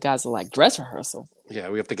rehearsal, and the guys are like, dress rehearsal? Yeah,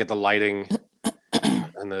 we have to get the lighting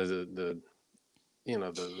and the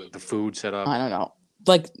food set up. I don't know.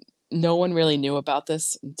 Like, no one really knew about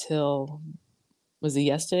this until, was it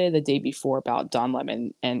yesterday, the day before, about Don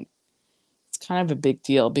Lemon, and it's kind of a big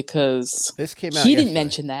deal because This came out. he yesterday. didn't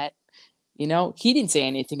mention that. He didn't say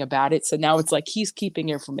anything about it, so now it's like he's keeping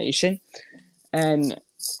information, and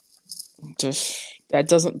just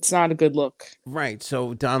it's not a good look. Right.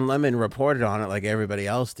 So Don Lemon reported on it like everybody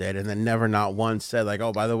else did, and then never not once said like,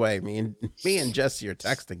 "Oh, by the way, me and Jesse are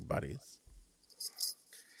texting buddies."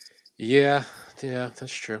 Yeah,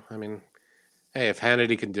 that's true. I mean, hey, if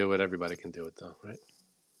Hannity can do it, everybody can do it, though, right?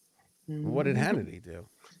 What did Hannity do?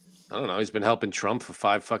 I don't know. He's been helping Trump for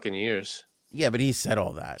 5 fucking years. Yeah, but he said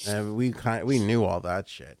all that. We knew all that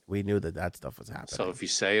shit. We knew that stuff was happening. So if you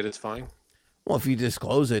say it, it's fine. Well, if you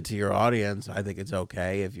disclose it to your audience, I think it's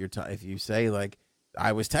okay. If if you say like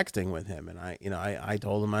I was texting with him and I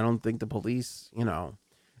told him I don't think the police,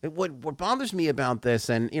 what bothers me about this,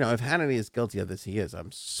 and if Hannity is guilty of this, he is.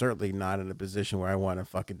 I'm certainly not in a position where I want to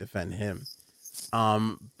fucking defend him.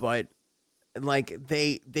 But like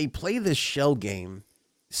they play this shell game,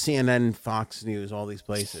 CNN, Fox News, all these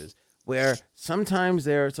places, where sometimes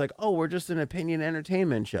it's like, oh, we're just an opinion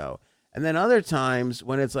entertainment show. And then other times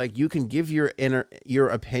when it's like you can give your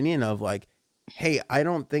opinion of like, hey, I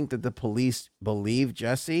don't think that the police believe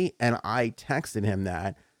Jesse, and I texted him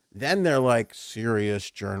that. Then they're like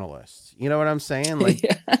serious journalists. You know what I'm saying? Like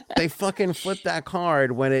they fucking flip that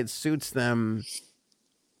card when it suits them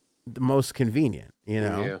the most convenient,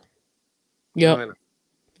 Yeah. Yep.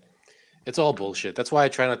 It's all bullshit. That's why I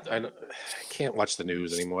try not. I can't watch the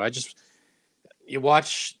news anymore. You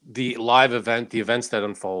watch the live event, the events that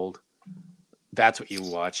unfold. That's what you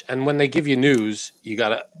watch. And when they give you news, you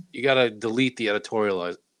gotta delete the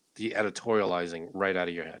editorializing right out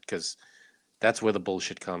of your head, because that's where the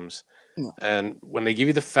bullshit comes. Yeah. And when they give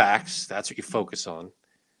you the facts, that's what you focus on,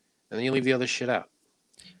 and then you leave the other shit out.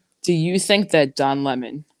 Do you think that Don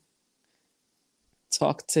Lemon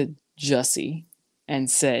talked to Jussie and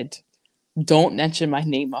said, don't mention my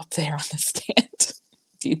name up there on the stand?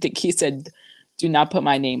 Do you think he said, do not put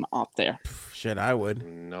my name up there? Shit, I would.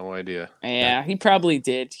 No idea. Yeah, he probably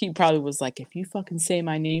did. He probably was like, if you fucking say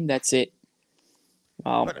my name, that's it.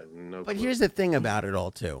 Well, But here's the thing about it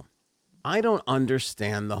all too. I don't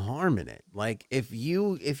understand the harm in it. Like if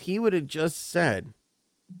he would have just said,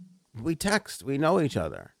 we text, we know each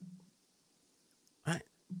other.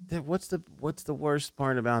 What's the worst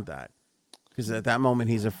part about that? Because at that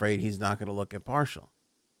moment he's afraid he's not going to look impartial.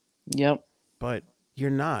 yep. But you're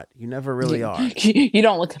not. You never really are. You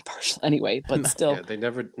don't look impartial anyway, but still.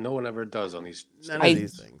 Yeah, no one ever does on these. None of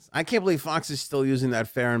these things. I can't believe Fox is still using that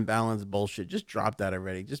fair and balanced bullshit. Just drop that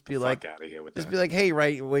already. Just be like, out of here with just that. be like, hey,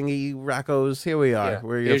 right wingy rackos, here we are. Yeah,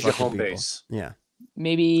 We're here's your fucking home people. base. Yeah.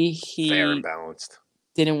 Maybe Fair and he balanced.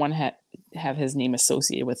 didn't want to have his name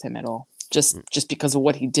associated with him at all. Just because of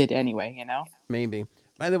what he did anyway, Maybe.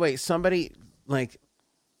 By the way, somebody like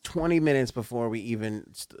 20 minutes before we even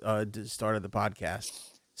started the podcast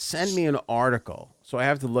sent me an article, so I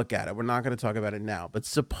have to look at it. We're not going to talk about it now, but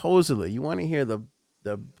supposedly, you want to hear the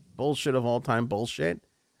bullshit of all time bullshit?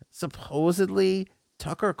 Supposedly,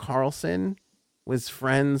 Tucker Carlson was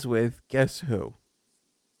friends with guess who?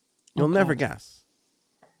 You'll never guess.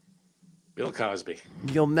 Bill Cosby.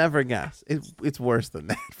 You'll never guess. It's worse than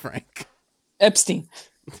that, Frank. Epstein.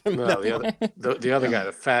 No, the other guy,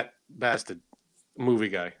 the fat bastard movie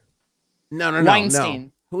guy. No.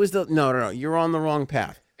 Weinstein. Who is the no? You're on the wrong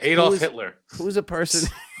path. Adolf Hitler. Who's a person?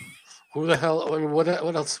 Who the hell? I mean, what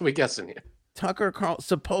else are we guessing here? Tucker Carlson.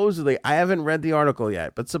 Supposedly, I haven't read the article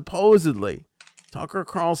yet, but supposedly, Tucker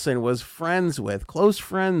Carlson was close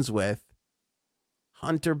friends with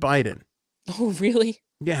Hunter Biden. Oh, really?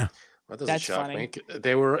 Yeah. That doesn't That's shock funny. me.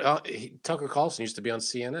 They were Tucker Carlson used to be on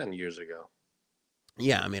CNN years ago.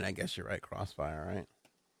 Yeah, I mean, I guess you're right. Crossfire, right?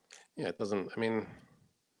 Yeah, it doesn't. I mean,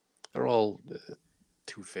 they're all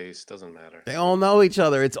two-faced. Doesn't matter. They all know each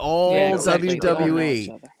other. It's all Yeah, exactly. They all know each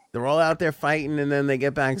WWE. other. They're all out there fighting, and then they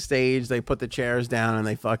get backstage. They put the chairs down, and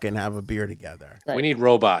they fucking have a beer together. Right. We need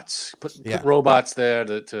robots. Put robots there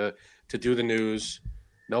to do the news.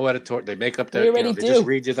 No editor. They make up We their. already They just do.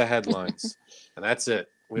 read you the headlines, and that's it.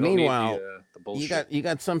 We don't Meanwhile, need the bullshit. you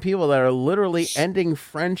got some people that are literally ending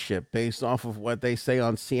friendship based off of what they say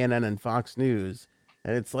on CNN and Fox News,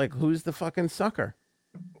 and it's like, who's the fucking sucker?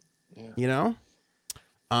 Yeah. You know.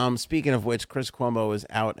 Speaking of which, Chris Cuomo is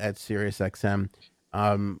out at SiriusXM.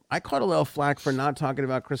 I caught a little flack for not talking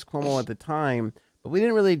about Chris Cuomo at the time, but we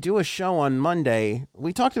didn't really do a show on Monday.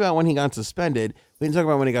 We talked about when he got suspended. We didn't talk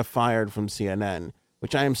about when he got fired from CNN,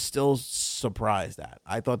 which I am still surprised at.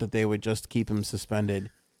 I thought that they would just keep him suspended,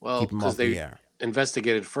 Well, keep him because off the they air.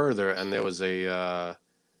 investigated further, and there was a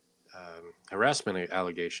harassment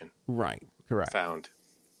allegation Right. Correct. found.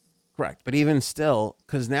 Correct. But even still,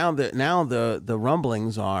 because now the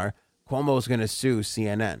rumblings are Cuomo's going to sue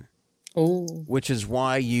CNN, Oh, which is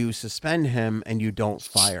why you suspend him and you don't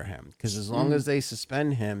fire him. Because as long as they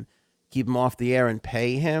suspend him, keep him off the air and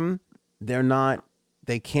pay him,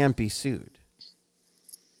 they can't be sued.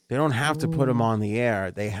 They don't have to put him on the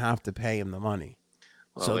air. They have to pay him the money.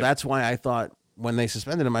 Well, So they- that's why I thought when they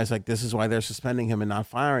suspended him, I was like, this is why they're suspending him and not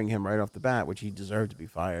firing him right off the bat, which he deserved to be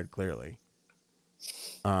fired, clearly.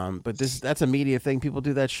 But that's a media thing. People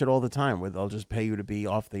do that shit all the time where they'll just pay you to be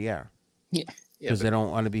off the air yeah. because but they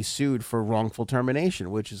don't want to be sued for wrongful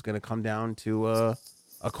termination, which is going to come down to a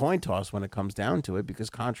coin toss when it comes down to it because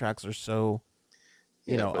contracts are so,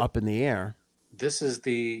 but up in the air. this is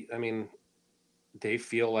I mean, they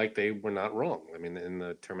feel like they were not wrong. I mean, in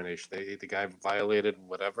the termination, the guy violated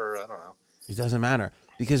whatever. I don't know. It doesn't matter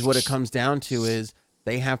because what it comes down to is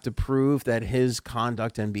they have to prove that his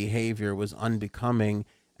conduct and behavior was unbecoming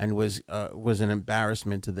and was an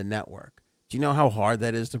embarrassment to the network. Do you know how hard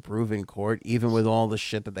that is to prove in court, even with all the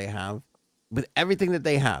shit that they have, with everything that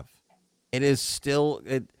they have? It is still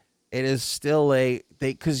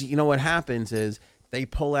because you know what happens is they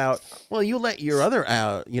pull out. Well, you let your other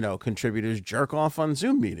contributors jerk off on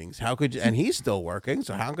Zoom meetings. How could you? And he's still working,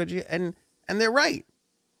 so how could you? And they're right.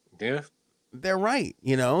 Yeah. They're right,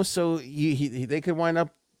 so they could wind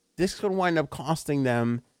up, this could wind up costing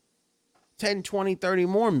them 10, 20, 30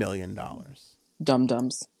 more million dollars.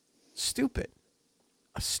 Dum-dums. Stupid.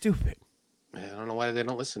 I don't know why they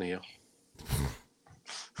don't listen to you.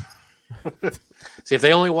 See, if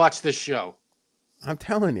they only watch this show, I'm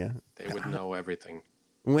telling you, they would know everything.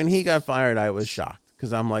 when he got fired, I was shocked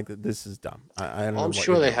because I'm like, this is dumb. I don't know. I'm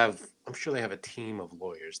sure they have a team of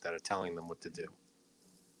lawyers that are telling them what to do.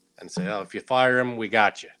 And say, oh, if you fire him, we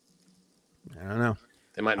got you. I don't know.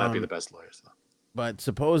 They might not be the best lawyers, though. But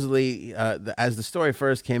supposedly, as the story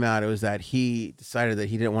first came out, it was that he decided that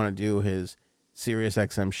he didn't want to do his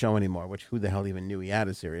SiriusXM show anymore, which who the hell even knew he had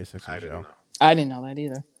a SiriusXM I show? didn't know. I didn't know that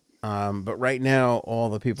either. But right now, all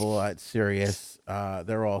the people at Sirius,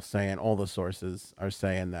 they're all saying, all the sources are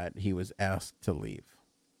saying that he was asked to leave,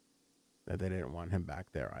 that they didn't want him back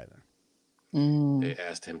there either. They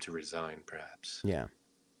asked him to resign, perhaps. Yeah.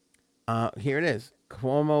 Here it is.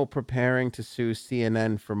 Cuomo preparing to sue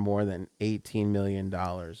CNN for more than $18 million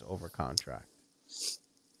over contract. It's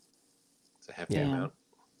a hefty Yeah. amount.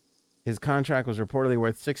 His contract was reportedly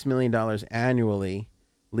worth $6 million annually,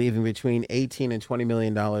 leaving between $18 and $20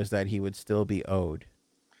 million that he would still be owed.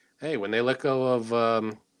 Hey, when they let go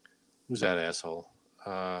of who's that asshole?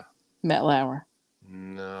 Matt Lauer.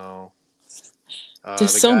 No. There's the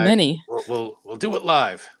so guy- many. We'll do it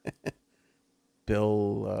live.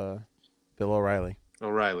 Bill O'Reilly.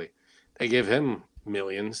 O'Reilly. They gave him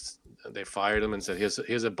millions. They fired him and said,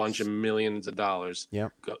 "Here's a bunch of millions of dollars.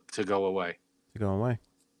 Yep. To go away." To go away.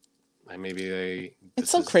 And maybe they. It's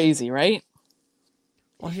so crazy, right?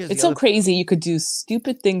 Well, here's It's the so other- crazy you could do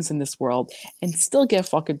stupid things in this world and still get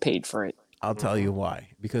fucking paid for it. I'll tell you why.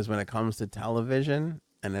 Because when it comes to television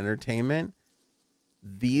and entertainment,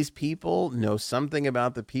 these people know something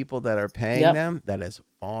about the people that are paying Yep. them that is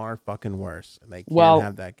far fucking worse. And they can't Well-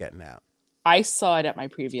 have that getting out. I saw it at my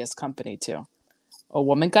previous company too. A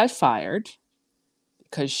woman got fired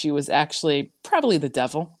because she was actually probably the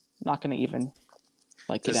devil. I'm not going to even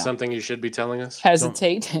Is this something you should be telling us?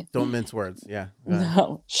 hesitate. Don't mince words. Yeah. Go ahead.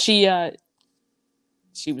 No, she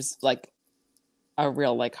was like a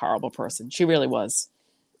real like horrible person. She really was.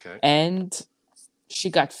 Okay. And she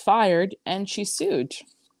got fired and she sued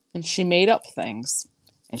and she made up things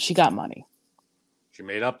and she got money. She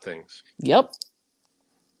made up things. Yep.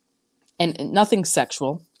 And nothing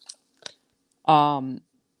sexual.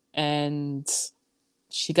 And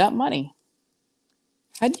she got money.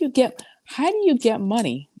 How do you get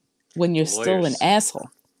money when you're still an Lawyers. asshole?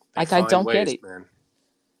 They Like, I find don't get ways, it. man.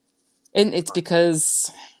 And it's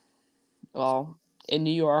because, well, in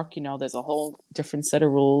New York, there's a whole different set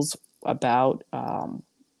of rules about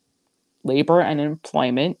labor and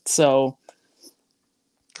employment. So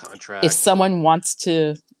Contract. If someone wants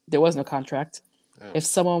to, there was no contract. Yeah. If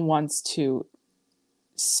someone wants to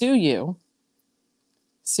sue you,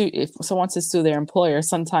 if someone wants to sue their employer,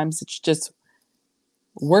 sometimes it's just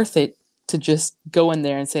worth it to just go in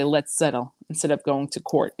there and say, let's settle, instead of going to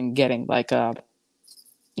court and getting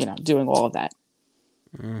doing all of that.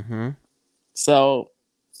 Mm-hmm. So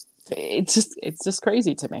it's just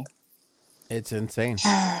crazy to me. It's insane.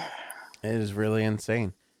 It is really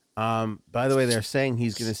insane. By the way, they're saying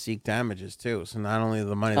he's going to seek damages too. So not only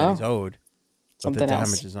the money that he's owed, but the Something else.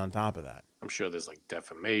 damages on top of that. I'm sure there's like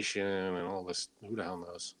defamation and all this. Who the hell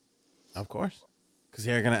knows? Of course, because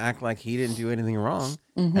they're going to act like he didn't do anything wrong,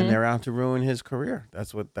 Mhm. and they're out to ruin his career.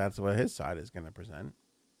 That's what his side is going to present.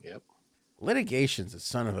 Yep. Litigation's a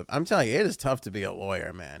son of a. I'm telling you, it is tough to be a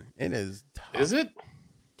lawyer, man. It is tough. Is it?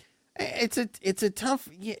 It's a tough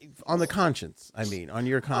on the conscience. I mean, on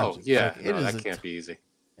your conscience. Oh yeah, Like, no, that can't be easy.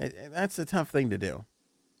 That's a tough thing to do.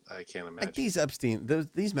 I can't imagine. Like these Epstein,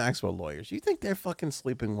 these Maxwell lawyers. You think they're fucking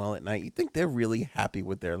sleeping well at night? You think they're really happy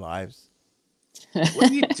with their lives? What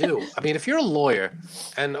do you do? I mean, if you're a lawyer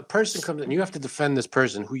and a person comes and you have to defend this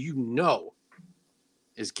person who you know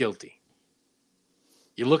is guilty,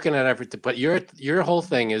 you're looking at everything. But your whole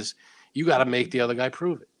thing is you got to make the other guy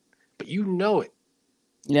prove it. But you know it.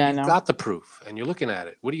 Yeah, I You've know. got the proof, and you're looking at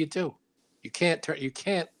it. What do? You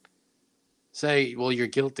can't say, "Well, you're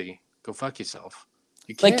guilty. Go fuck yourself."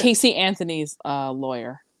 You can't. Like Casey Anthony's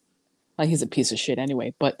lawyer. Like, he's a piece of shit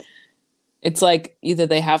anyway, but it's like either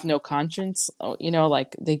they have no conscience, or,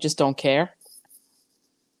 like they just don't care.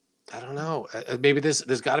 I don't know. Maybe there's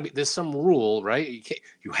got to be there's some rule, right?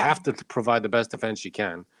 You have to provide the best defense you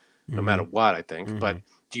can, no matter what. I think, but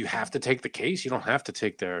do you have to take the case? You don't have to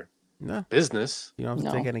take their business. You don't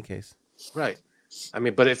have to take any case. Right. I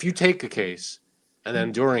mean, but if you take a case and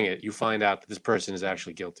then during it you find out that this person is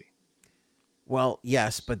actually guilty. Well,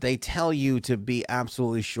 yes, but they tell you to be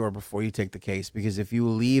absolutely sure before you take the case, because if you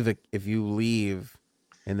leave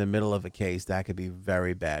in the middle of a case, that could be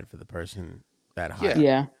very bad for the person that hired.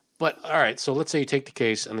 Yeah. But all right, so let's say you take the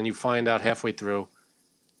case and then you find out halfway through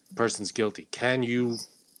the person's guilty. Can you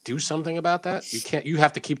do something about that? You can't. You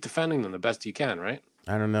have to keep defending them the best you can, right?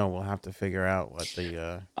 I don't know. We'll have to figure out what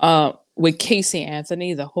the. With Casey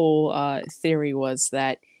Anthony, the whole theory was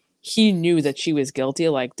that he knew that she was guilty.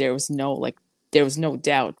 Like there was no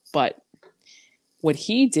doubt. But what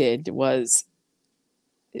he did was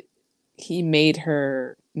he made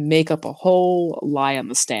her make up a whole lie on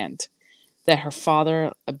the stand that her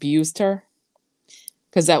father abused her,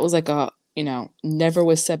 because that was like never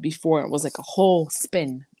was said before. It was like a whole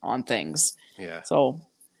spin on things. Yeah. So.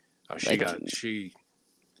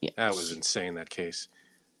 That was insane. That case.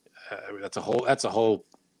 That's a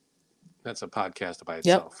podcast by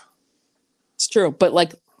itself. It's true, but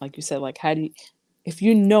like you said, like how do you, if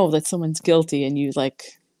you know that someone's guilty and you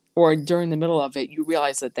or during the middle of it you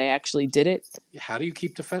realize that they actually did it? How do you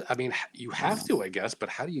keep defense? I mean, you have to, I guess, but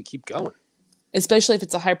how do you keep going? Especially if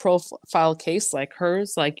it's a high profile case like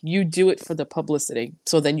hers, like you do it for the publicity,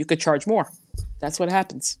 so then you could charge more. That's what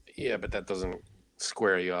happens. Yeah, but that doesn't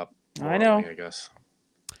square you up. I know. I guess.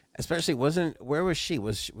 Especially where was she?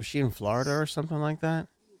 Was she in Florida or something like that?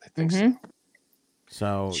 I think so.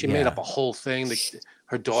 So she made up a whole thing.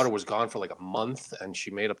 Her daughter was gone for like a month, and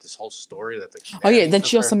she made up this whole story that. Then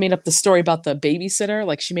she also made up the story about the babysitter.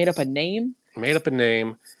 Like she made up a name. Made up a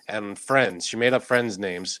name and friends. She made up friends'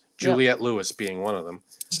 names. Juliette Lewis being one of them.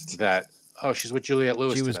 She's with Juliette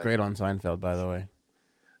Lewis. She was great on Seinfeld, by the way.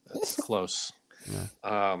 That's close.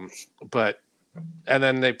 Yeah. And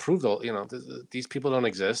then they proved these people don't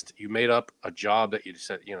exist. You made up a job that you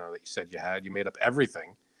said you had. You made up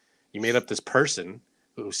everything. You made up this person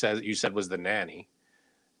who you said was the nanny,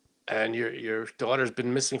 and your daughter's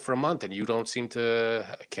been missing for a month, and you don't seem to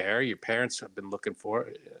care. Your parents have been looking for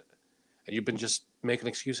it, and you've been just making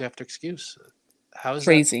excuse after excuse. How is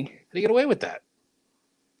crazy? How do you get away with that?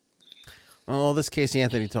 Well, this Casey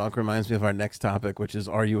Anthony talk reminds me of our next topic, which is: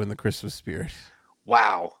 Are you in the Christmas spirit?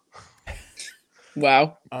 Wow.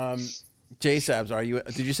 Wow. J Sabs, are you?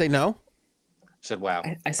 Did you say no? I said wow.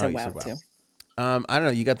 I said wow too. I don't know.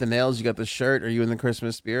 You got the nails. You got the shirt. Are you in the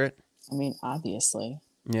Christmas spirit? I mean, obviously.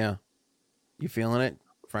 Yeah. You feeling it,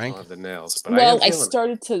 Frank? I don't have the nails, but I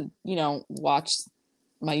started to, watch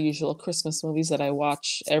my usual Christmas movies that I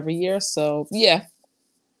watch every year. So yeah.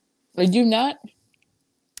 Are you not?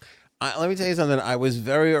 Let me tell you something. I was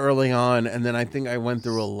very early on, and then I think I went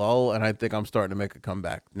through a lull, and I think I'm starting to make a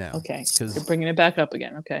comeback now. Okay, you're bringing it back up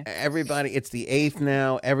again. Okay. Everybody, it's the 8th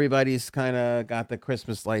now. Everybody's kind of got the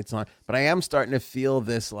Christmas lights on, but I am starting to feel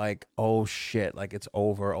this like, oh shit, like it's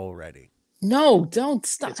over already. No, don't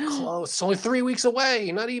stop. It's close. It's only 3 weeks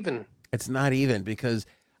away. Not even. It's not even because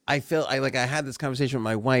I had this conversation with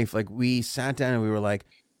my wife. Like we sat down and we were like,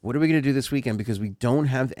 what are we gonna do this weekend? Because we don't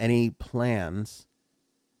have any plans.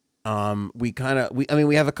 We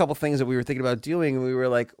have a couple things that we were thinking about doing, and we were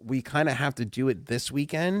like, we kind of have to do it this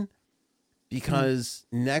weekend because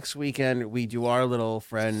next weekend we do our little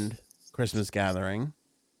friend Christmas gathering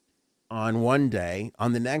on one day.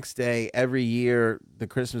 On the next day, every year, the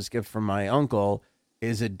Christmas gift from my uncle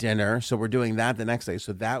is a dinner. So we're doing that the next day.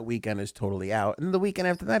 So that weekend is totally out. And the weekend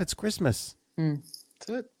after that, it's Christmas. That's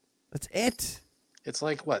it. That's it. It's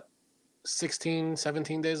like, what, 16,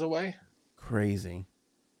 17 days away? Crazy.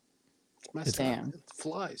 It's messed Damn. up. It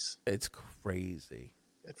flies. It's crazy.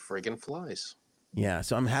 It friggin' flies. Yeah.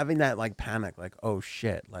 So I'm having that like panic, like, oh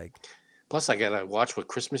shit. Like, Plus, I gotta watch what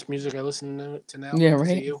Christmas music I listen to now. Yeah, to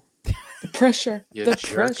see right. you. The pressure. You The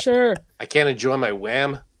jerk. pressure. I can't enjoy my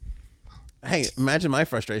Wham. hey, imagine my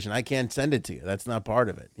frustration. I can't send it to you. That's not part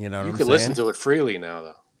of it. You know what You I'm can saying? listen to it freely now,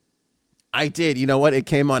 though. I did. You know what? It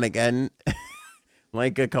came on again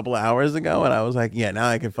like a couple of hours ago, and I was like, yeah, now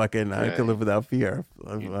I can I Yeah. can live without fear.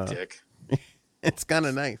 You dick. It's kind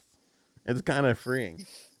of nice. It's kind of freeing.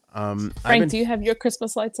 Frank, do you have your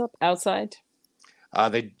Christmas lights up outside?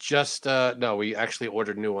 They just no, we actually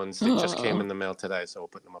ordered new ones. They just came in the mail today, so we'll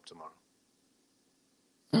put them up tomorrow.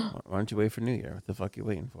 Why don't you wait for New Year? What the fuck are you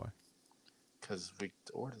waiting for? Because we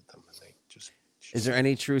ordered them and they just. Is there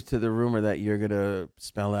any truth to the rumor that you're gonna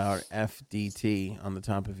spell out FDT on the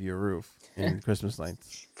top of your roof in Christmas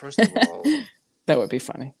lights? First of all, That would be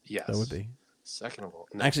funny. yes. That would be. Second of all,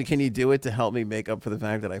 no. Actually, can you do it to help me make up for the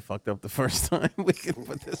fact that I fucked up the first time? We can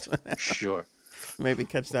put this one out. Sure. Maybe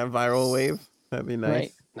catch that viral wave. That'd be nice.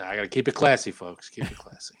 Right. No, I gotta keep it classy, folks. Keep it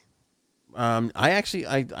classy. I actually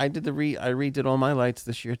I did I redid all my lights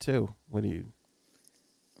this year too. What are you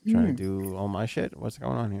trying to do all my shit? What's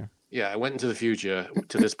going on here? Yeah, I went into the future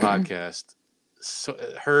to this podcast. So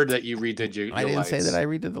heard that you redid your I didn't lights. say that I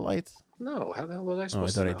redid the lights. No, how the hell was I Oh, I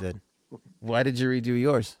supposed thought to I know? did. Why did you redo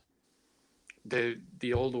yours?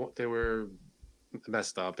 The old one, they were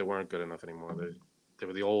messed up. They weren't good enough anymore. They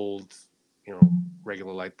were the old,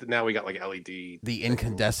 regular light. Now we got like LED. The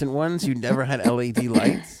incandescent ones? You never had LED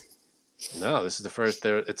lights? No, this is the first.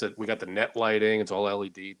 We got the net lighting. It's all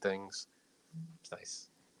LED things. It's nice.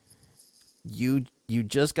 You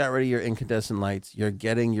just got rid of your incandescent lights. You're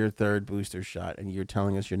getting your third booster shot, and you're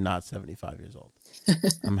telling us you're not 75 years old.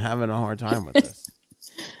 I'm having a hard time with this.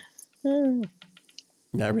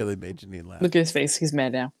 That really made you need laugh. Look at his face. He's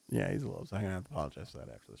mad now. Yeah, he's a little. So I'm gonna have to apologize for that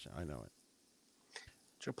after the show. I know it.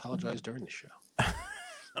 Should apologize during the show. I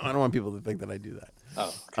don't want people to think that I do that.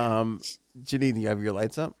 Oh, okay. Janine, do you have your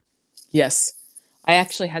lights up? Yes. I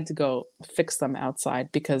actually had to go fix them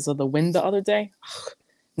outside because of the wind the other day.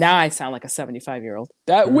 Now I sound like a 75-year-old.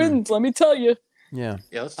 That wind, let me tell you. Yeah.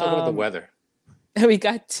 Yeah, let's talk about the weather. We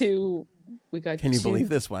got two. Can you believe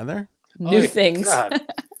this weather? New Oh, things. God.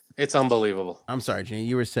 It's unbelievable. I'm sorry, Janine.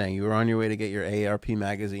 You were saying you were on your way to get your AARP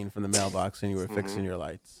magazine from the mailbox, and you were fixing your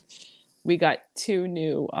lights. We got two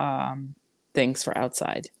new things for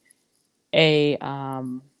outside. A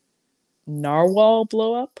narwhal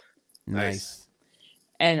blow up, Nice.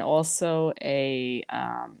 and also a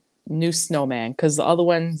new snowman because the other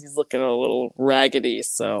one he's looking a little raggedy.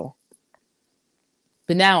 So,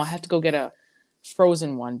 but now I have to go get a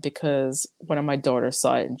frozen one because one of my daughters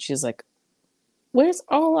saw it and she's like, "Where's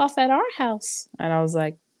Olaf at our house?" And I was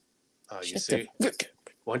like, Oh, you "Shut see, the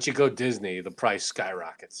once you go Disney, the price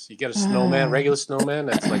skyrockets. You get a snowman, regular snowman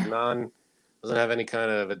that's like doesn't have any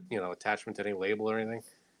kind of attachment to any label or anything.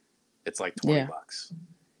 It's like $20.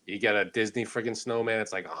 You get a Disney friggin' snowman,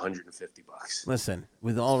 it's like $150. Listen,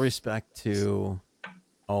 with all respect to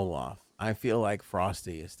Olaf, I feel like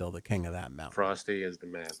Frosty is still the king of that mountain. Frosty is the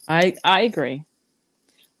man. I agree.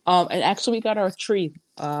 And actually, we got our tree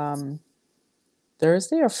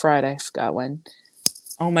Thursday or Friday. I forgot when.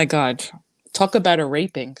 Oh my God! Talk about a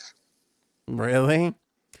raping. Really?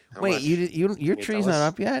 How Wait, much? your you tree's tell not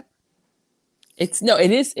us? up yet?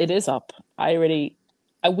 It is up.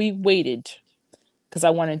 We waited because I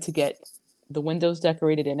wanted to get the windows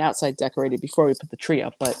decorated and outside decorated before we put the tree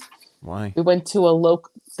up. But Why? we went to a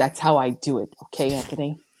local. That's how I do it. Okay,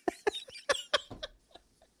 Anthony.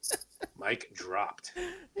 Mike dropped.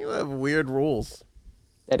 You have weird rules.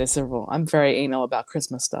 That is a rule. I'm very anal about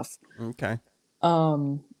Christmas stuff. Okay.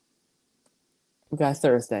 We got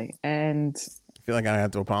Thursday and I feel like I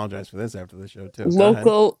have to apologize for this after the show too. Go ahead.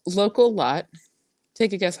 local lot.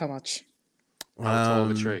 Take a guess how much. How tall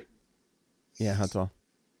of a tree? Yeah, how tall?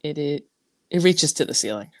 It reaches to the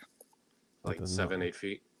ceiling. Like doesn't 7, 8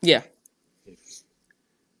 feet. Yeah.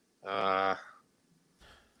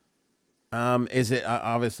 Is it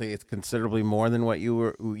obviously it's considerably more than what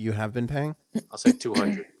you have been paying? I'll say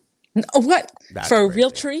 200. What? That's For a real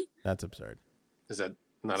crazy. tree? That's absurd. Is that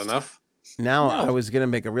not enough? Now No. I was gonna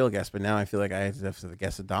make a real guess, but now I feel like I have to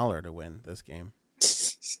guess $1 to win this game.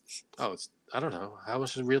 Oh, I don't know. How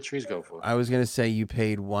much does real trees go for? I was gonna say you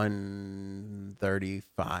paid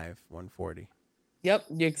 135, 140. Yep,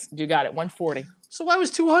 you got it. 140. So why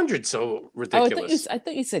was 200 so Oh, ridiculous? I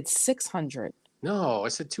thought you said 600. No, I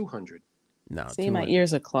said 200. No, See, my 200.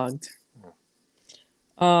 ears are clogged.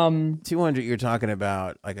 200. You're talking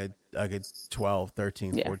about like a 12,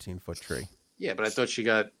 13, Yeah. 14 foot tree. Yeah, but I thought she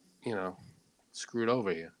got, screwed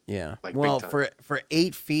over here. Yeah. Like, well, big time. for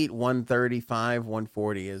 8 feet, 135,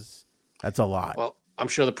 140 that's a lot. Well, I'm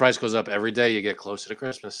sure the price goes up every day you get closer to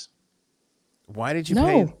Christmas. Why did you No.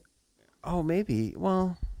 pay? Oh, maybe.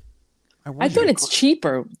 Well, I wonder. thought it's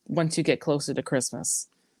cheaper once you get closer to Christmas.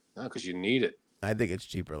 No, because you need it. I think it's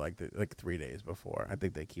cheaper like 3 days before. I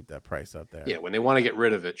think they keep that price up there. Yeah, when they want to get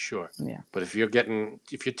rid of it, sure. Yeah. But if you're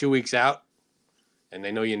 2 weeks out and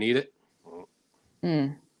they know you need it,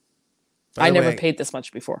 Mm. By I the never way, paid this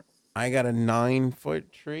much before. I got a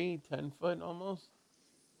 9-foot tree, 10-foot almost,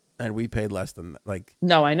 and we paid less than like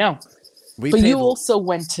No, I know. we But paid. you also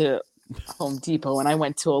went to Home Depot and I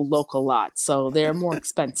went to a local lot, so they're more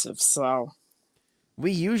expensive. So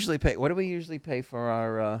We usually pay. What do we usually pay for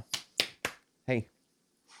our? Hey,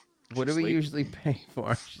 what do we Sleep? usually pay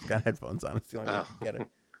for? She's got headphones on. It's the only way I Oh. can get it.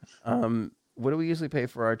 What do we usually pay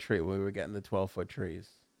for our tree when we were getting the 12-foot trees?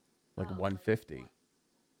 Like 150.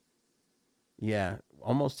 Yeah,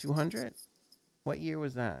 almost 200. What year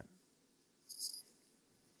was that?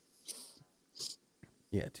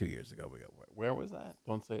 Yeah, 2 years ago we got. Where was that?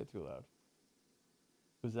 Don't say it too loud.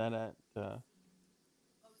 Was that at?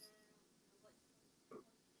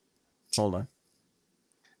 Hold on.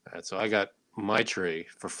 all right, so I got my tree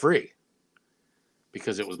for free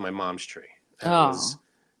because it was my mom's tree. And Oh. it was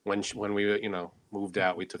when we moved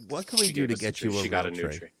out, we took. What can we she do gave to us the get tree. you a She got real a new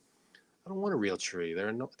tree? tree. I don't want a real tree.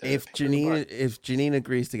 They're no. If Janine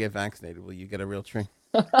agrees to get vaccinated, will you get a real tree?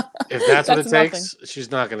 If that's what it That's nothing. takes,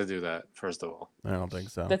 she's not going to do that. First of all, I don't think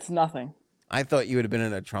so. that's nothing. I thought you would have been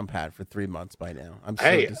in a Trump hat for 3 months by now. I'm so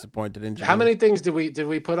Hey, disappointed in Janine. how many things did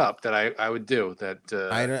we put up that I would do that?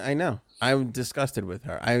 I know. I'm disgusted with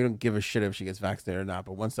her. I don't give a shit if she gets vaccinated or not.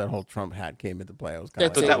 But once that whole Trump hat came into play, I was kind I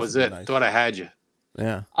of thought like, that oh, was this it. is nice. Thought I had you.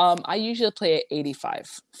 Yeah. I usually play at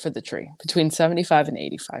 85 for the tree, between 75 and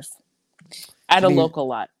 85 at a Janine- local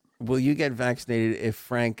lot. Will you get vaccinated if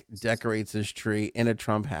Frank decorates his tree in a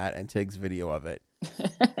Trump hat and takes video of it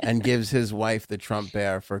and gives his wife the Trump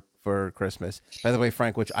bear for Christmas? By the way,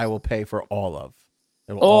 Frank, which I will pay for all of.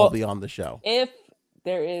 It will all be on the show. If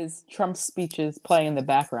there is Trump speeches playing in the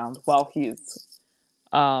background while he's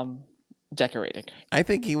decorating. I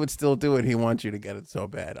think he would still do it. He wants you to get it so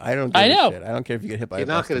bad. I don't give I a know. shit. I don't care if you get hit by You're a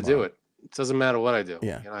not bus going to do tomorrow. it. It doesn't matter what I do.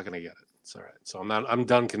 Yeah. You're not going to get it. It's all right. So I'm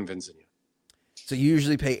done convincing you. So you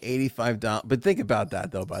usually pay $85. But think about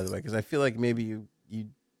that, though, by the way, because I feel like maybe you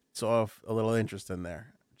saw a little interest in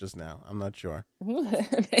there just now. I'm not sure.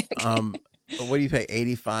 But what do you pay?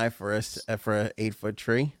 85 for a 8-foot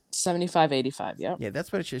tree? 75, 85, yeah. Yeah,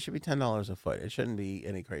 that's what it should. It should be $10 a foot. It shouldn't be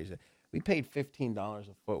any crazy. We paid $15 a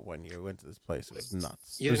foot one year. We went to this place. It was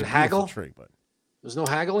nuts. You It was didn't a beautiful haggle? tree, but There's no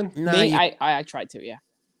haggling. no, Me, you- I tried to, yeah.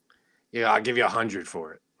 Yeah, I'll give you 100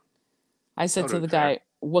 for it. I said I to don't the care. guy,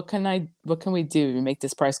 what can we do to make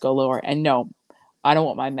this price go lower? And no, I don't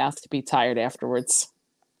want my mouth to be tired afterwards.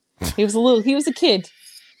 He was a kid.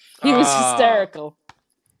 He was Ah. hysterical.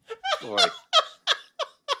 Boy,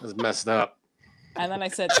 that's messed up. And then I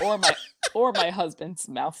said, or my husband's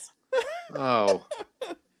mouth. Oh,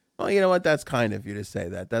 well, you know what? That's kind of you to say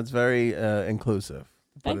that. That's very inclusive.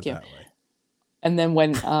 to put Thank it you. That way. And then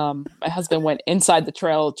when my husband went inside the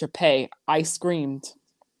trailer to pay, I screamed,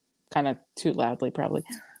 kind of too loudly, probably.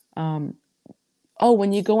 Oh,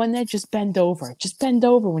 when you go in there, just bend over. Just bend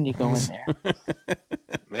over when you go in there.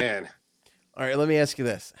 man. All right, let me ask you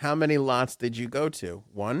this: how many lots did you go to?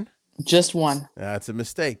 One? Just one. That's a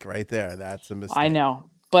mistake right there. That's a mistake. I know,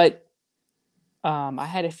 but I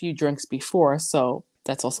had a few drinks before, so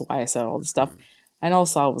that's also why I said all this stuff. And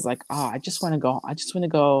also, I was like, I just want to go. I just want to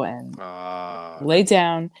go and lay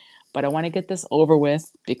down, but I want to get this over with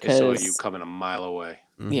I saw because you coming a mile away.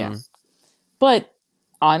 yeah. But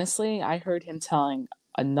honestly, I heard him telling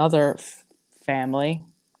another family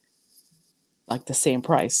like the same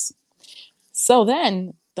price. So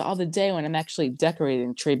then the other day when I'm actually decorating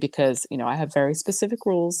the tree, because I have very specific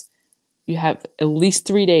rules, you have at least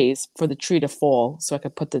 3 days for the tree to fall so I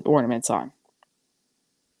could put the ornaments on.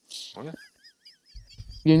 Okay.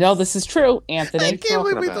 You know this is true, I Anthony. can't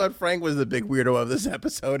believe talking we about? thought Frank was the big weirdo of this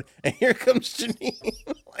episode, and here comes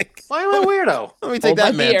Janine. Like, Why am I a weirdo? let me take Hold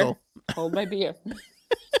that my beer. mantle. Hold my beer.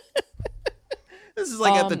 This is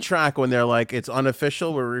like at the Um, track when they're like, it's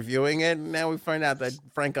unofficial, we're reviewing it, and now we find out that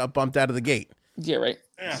Frank got bumped out of the gate. Yeah, right.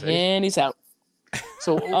 See? And he's out.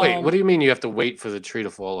 So wait, Um, what do you mean you have to wait for the tree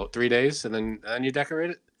to fall? 3 days and then you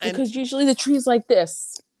decorate it? And- Because usually the tree's like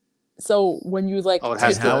this. So when you like, Oh, it And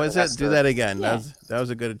has take to- how is that's it? Do the- that again. Yeah. That was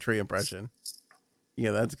a good tree impression.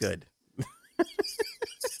 Yeah, that's good.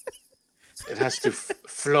 It has to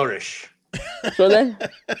flourish. so then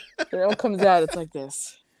it all comes out. It's like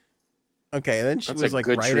this. Okay, and then she That's was a like,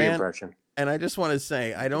 good right, tree Aunt? impression. And I just want to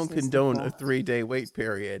say, I don't This is the condone a ball. 3-day wait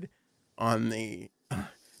period on the.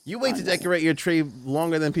 You wait to I know. decorate your tree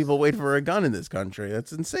longer than people wait for a gun in this country.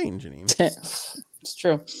 That's insane, Janine. It's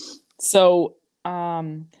true. So,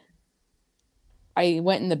 I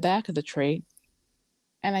went in the back of the tree,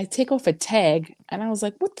 and I take off a tag, and I was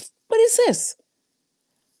like, "What is this?"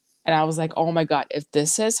 And I was like, "Oh my god! If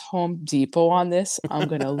this says Home Depot on this, I'm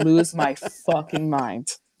gonna lose my fucking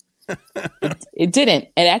mind." It didn't.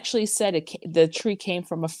 It actually said the tree came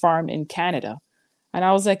from a farm in Canada, and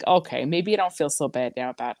I was like, "Okay, maybe I don't feel so bad now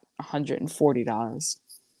about $140,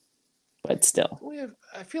 but still."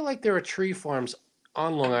 I feel like there are tree farms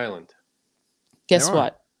on Long Island. Guess There are.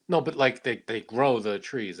 what? No, but like they grow the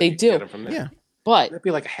trees. They and you can do. get them from there. Yeah. But That'd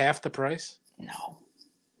be like half the price. no,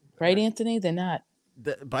 right, Anthony? They're not.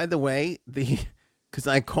 By the way, because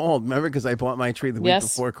I called, remember, because I bought my tree the week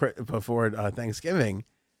Yes. before Thanksgiving,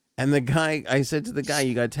 and the guy, I said to the guy,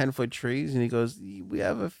 "You got 10-foot trees?" And he goes, "We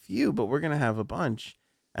have a few, but we're gonna have a bunch."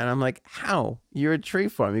 And I'm like, "How? You're a tree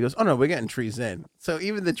farm?" He goes, "Oh no, we're getting trees in." So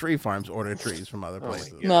even the tree farms order trees from other Oh my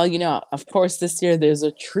places. God. Well, of course, this year there's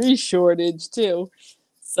a tree shortage too.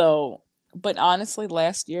 So, but honestly,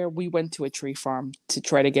 last year we went to a tree farm to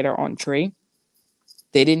try to get our own tree.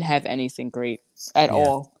 They didn't have anything great at Yeah.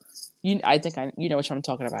 all. I think you know which one I'm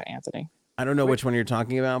talking about, Anthony. I don't know Wait. which one you're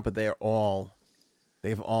talking about, but they've all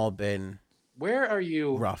been Where are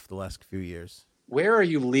you? rough the last few years. Where are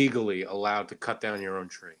you legally allowed to cut down your own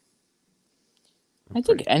tree? I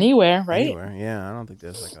think anywhere, right? Anywhere. Yeah, I don't think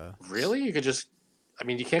there's like a. Really? You could just. I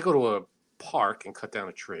mean, you can't go to a park and cut down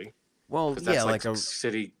a tree. Well, 'Cause that's yeah, like like a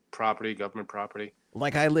city property, government property.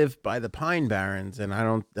 like I live by the Pine Barrens, and I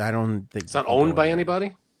don't think It's not you can go owned in by there.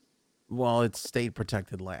 anybody. Well, it's state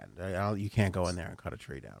protected land. You can't go in there and cut a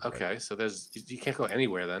tree down. but- Okay, so you can't go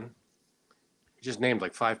anywhere then. You just named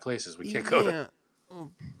like 5 places we can't go to. Yeah.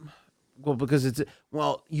 Well, because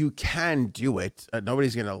you can do it.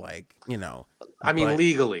 Nobody's gonna I mean, but-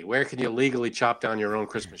 legally, where can you legally chop down your own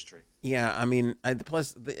Christmas tree? Yeah, I mean,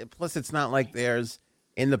 plus it's not like there's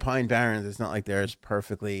in the Pine Barrens. It's not like there's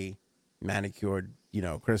perfectly manicured,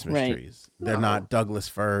 Christmas Right. trees. They're No. not Douglas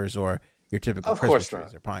firs or your typical Of Christmas course trees.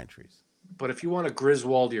 not. They're pine trees. But if you want to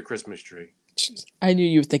Griswold your Christmas tree, I knew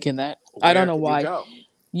you were thinking that. I don't know where why. could you go?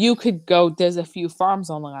 You could go. There's a few farms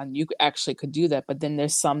on Long Island. You actually could do that, but then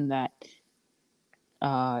there's some that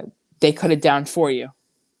they cut it down for you.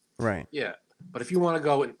 Right. Yeah, but if you want to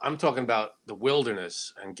go, I'm talking about the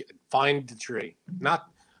wilderness and find the tree, not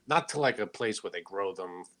to like a place where they grow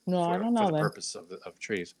them No, I don't know for the then. purpose of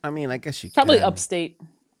trees. I mean, I guess you Probably can. upstate.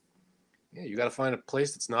 Yeah, you got to find a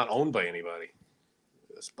place that's not owned by anybody.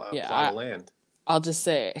 A Yeah, plot of land. I'll just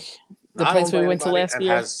say the Not place owned we by went to anybody last and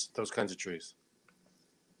year. has those kinds of trees.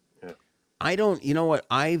 I don't, you know what?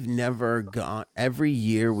 I've never gone, every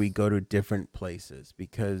year we go to different places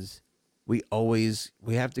because we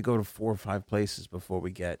have to go to 4 or 5 places before we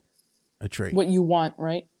get a tree. What you want,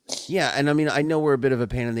 right? Yeah. And I mean, I know we're a bit of a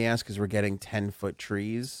pain in the ass because we're getting 10-foot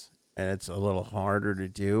trees and it's a little harder to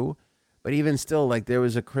do. But even still, like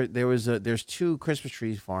there's 2 Christmas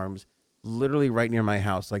tree farms literally right near my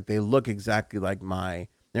house. Like they look exactly like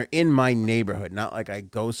they're in my neighborhood, not like I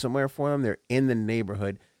go somewhere for them. They're in the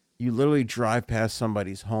neighborhood. You literally drive past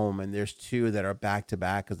somebody's home and there's 2 that are back to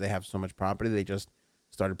back because they have so much property. They just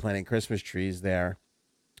started planting Christmas trees there.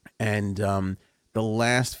 And the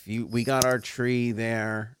last few, we got our tree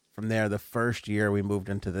there. From there, the first year we moved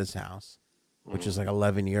into this house, which is like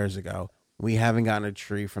 11 years ago. We haven't gotten a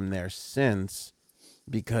tree from there since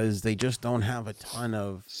because they just don't have a ton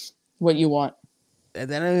of. What you want. They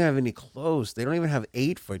don't even have any close. They don't even have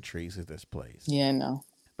 8-foot trees at this place. Yeah, no.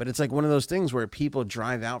 But it's like one of those things where people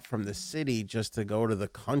drive out from the city just to go to the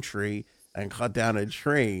country and cut down a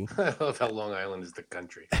tree. I love how Long Island is the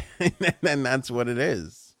country. And then that's what it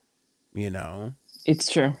is,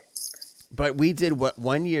 It's true. But we did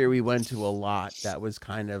one year we went to a lot that was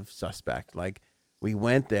kind of suspect. Like we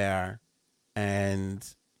went there and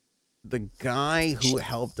the guy who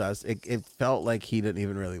helped us, it felt like he didn't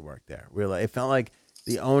even really work there. Really, it felt like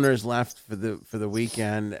the owners left for the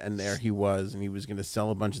weekend, and there he was, and he was going to sell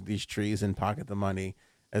a bunch of these trees and pocket the money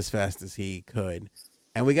as fast as he could.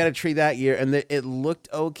 And we got a tree that year, and it looked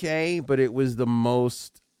okay, but it was the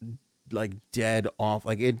most like dead off.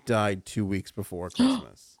 Like it died 2 weeks before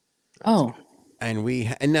Christmas. Oh, And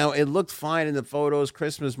now it looked fine in the photos.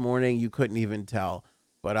 Christmas morning, you couldn't even tell.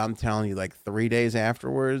 But I'm telling you, like 3 days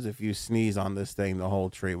afterwards, if you sneeze on this thing, the whole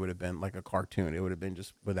tree would have been like a cartoon. It would have been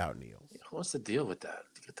just without needles. What's the deal with that?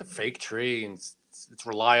 You get the fake tree, and it's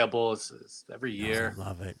reliable. It's every year. I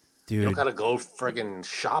love it, You don't dude. gotta go friggin'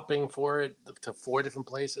 shopping for it to 4 different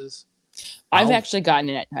places. I've I'll- actually gotten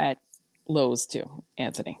it at Lowe's too,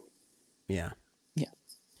 Anthony. Yeah. Yeah.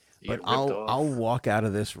 You But get ripped off. I'll walk out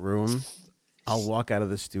of this room. I'll walk out of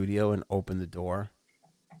the studio and open the door,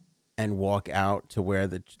 and walk out to where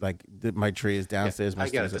my tree is downstairs. My I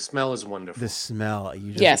get it. stairs The smell is wonderful. the smell.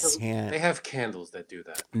 You just Yes. can't. They have candles that do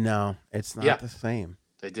that. No, it's not Yeah. the same.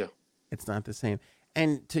 They do. It's not the same.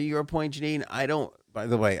 And to your point, Janine, I don't. By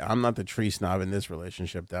the way, I'm not the tree snob in this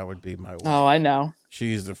relationship. That would be my wife. Oh, I know.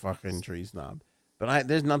 She's the fucking tree snob. But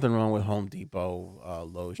there's nothing wrong with Home Depot,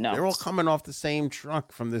 Lowe's. No. They're all coming off the same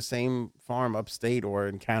truck from the same farm upstate or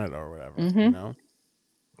in Canada or whatever. You Mhm. know,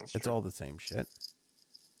 That's it's true. all the same shit.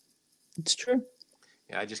 It's true.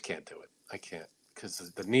 Yeah, I just can't do it. I can't because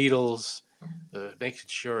the needles, making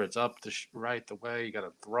sure it's up right the way. You got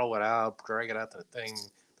to throw it out, drag it out to the thing.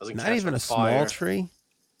 Doesn't Not catch even on a fire. small tree.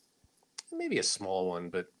 Maybe a small one,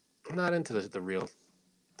 but I'm not into the real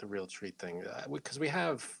tree thing because we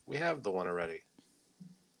have the one already.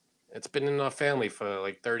 It's been in our family for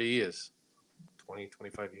like 30 years, 20,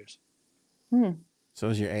 25 years. So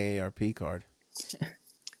is your AARP card.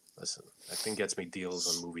 Listen, that thing gets me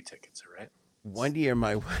deals on movie tickets, all right? One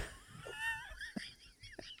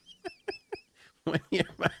year,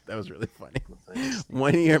 that was really funny. Thanks.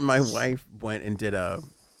 One year, my wife went and did a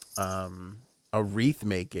wreath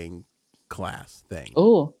making class thing.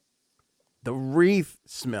 Oh, The wreath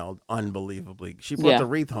smelled unbelievably. She brought Yeah. the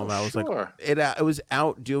wreath home. I was like, Sure. it was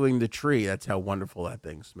outdoing the tree. That's how wonderful that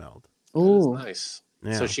thing smelled. That's ooh. nice.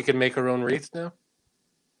 Yeah. So she can make her own wreath now?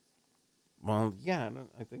 Well, yeah,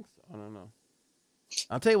 I think so. I don't know.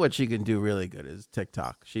 I'll tell you what she can do really good is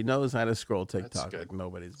TikTok. She knows how to scroll TikTok good. like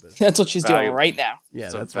nobody's business. That's what she's doing Valuable. right now. Yeah,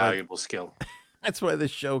 It's a that's why. valuable skill. That's why the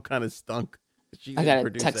show kind of stunk. She I didn't gotta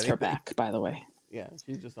produce text her anything. back, by the way. Yeah,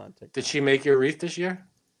 she's just on TikTok. Did she make your wreath this year?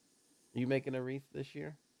 You making a wreath this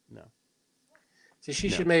year? No. See, she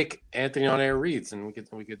No. should make Anthony on air wreaths, and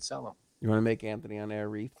we could sell them. You want to make Anthony on air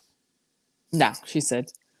wreaths? No, she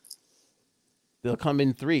said. They'll come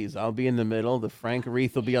in threes. I'll be in the middle. The Frank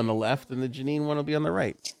wreath will be on the left, and the Janine one will be on the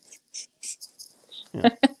right. Yeah.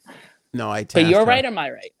 No, I. But tasked you're her. right, am I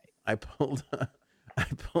right? I pulled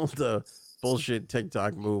a bullshit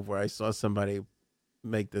TikTok move where I saw somebody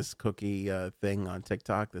make this cookie thing on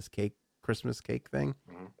TikTok, this Christmas cake thing,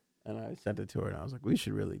 Mhm. and I sent it to her, and I was like, "We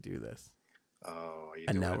should really do this." Oh, are you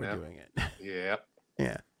And doing now it we're now? doing it. Yep.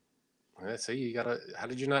 Yeah, See, you gotta. How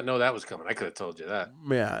did you not know that was coming? I could have told you that.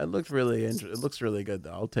 yeah. It looks really It looks really good,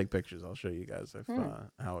 though. I'll take pictures. I'll show you guys if Hmm.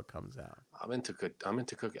 how it comes out. I'm into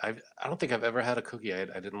cookie. I don't think I've ever had a cookie I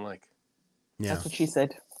didn't like. Yeah, That's what she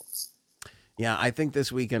said. yeah. I think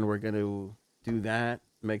this weekend we're gonna do that.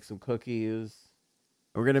 Make some cookies.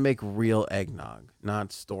 We're gonna make real eggnog,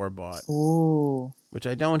 not store bought. Ooh. Which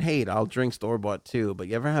I don't hate. I'll drink store bought too. But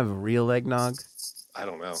you ever have real eggnog? I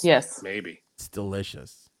don't know. Yes. Maybe. It's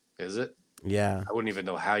delicious. Is it? Yeah, I wouldn't even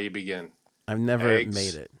know how you begin. I've never Eggs.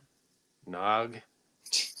 made it. Nog.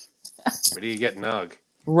 Where do you get nog?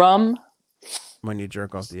 Rum. When you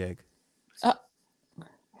jerk off the egg. Uh.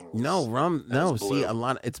 No, rum. That No, was see, blue. a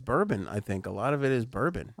lot. It's bourbon. I think a lot of it is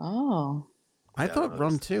bourbon. Oh. I Yeah, I thought don't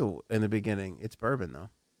rum know. too in the beginning. It's bourbon though.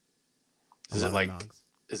 A Is lot it of like? nogs.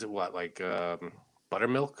 Is it what like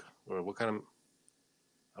buttermilk or what kind of?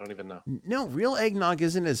 I don't even know. No, real eggnog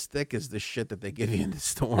isn't as thick as the shit that they give you in the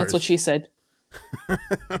stores. That's what she said.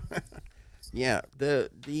 Yeah, the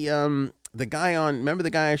guy on. Remember the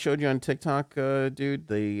guy I showed you on TikTok, dude?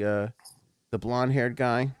 The blonde haired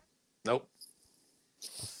guy. Nope.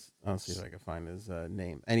 I'll see if I can find his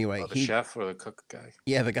name. Anyway, Oh, the chef or the cook guy.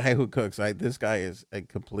 yeah, the guy who cooks. This guy is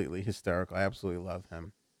completely hysterical. I absolutely love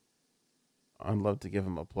him. I'd love to give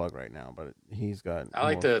him a plug right now, but he's got. I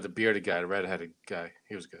like more- the bearded guy, the redheaded guy.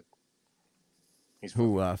 He was good. He's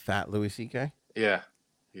Fat Louis C.K. Yeah,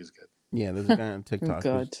 he was good. Yeah, there's a guy on Oh, TikTok. who's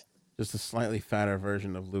God. just a slightly fatter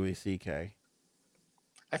version of Louis C.K.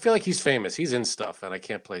 I feel like he's famous. He's in stuff, and I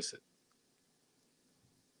can't place it.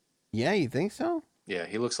 Yeah, you think so? Yeah,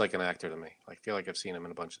 he looks like an actor to me. I feel like I've seen him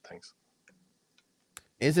in a bunch of things.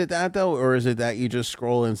 Is it that though, or is it that you just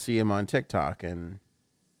scroll and see him on TikTok and?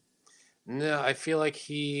 No, I feel like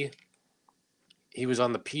he was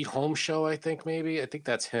on the Pete Holmes show. I think maybe. I think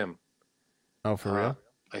that's him. Oh, for real?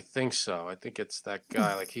 I think so. I think it's that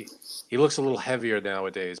guy. Like he looks a little heavier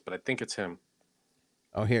nowadays, but I think it's him.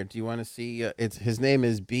 Oh, here. Do you want to see? It's his name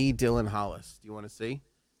is B. Dylan Hollis. Do you want to see?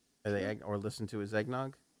 Or listen to his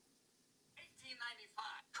eggnog?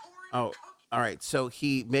 Oh, all right. So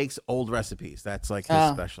he makes old recipes. That's like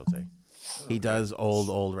his specialty. He does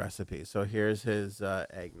old recipes. So here's his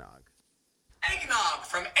eggnog. Eggnog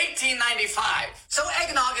from 1895. So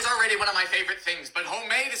eggnog is already one of my favorite things, but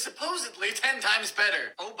homemade is supposedly 10 times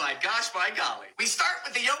better. Oh my gosh, by golly. We start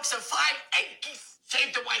with the yolks of 5 egg geese.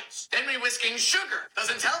 Shave the whites. Then we whisk in sugar.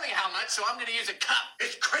 Doesn't tell me how much, so I'm going to use a cup.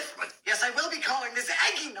 It's Christmas. Yes, I will be calling this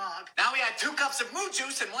eggy nog. Now we add 2 cups of moo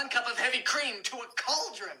juice and 1 cup of heavy cream to a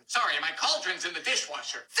cauldron. Sorry, my cauldron's in the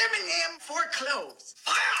dishwasher. Simming in 4 cloves.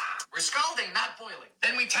 Fire! We're scalding, not boiling.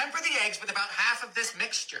 Then we temper the eggs with about half of this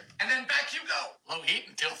mixture. And then back you go. Low heat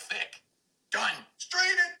until thick. Done.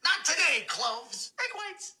 Strain it. Not today, cloves. Egg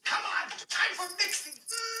whites. Come on. Time for mixing.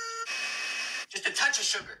 Just a touch of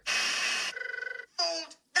sugar.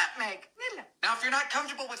 Fold. Nutmeg. Now, if you're not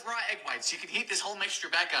comfortable with raw egg whites, you can heat this whole mixture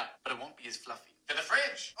back up, but it won't be as fluffy. To the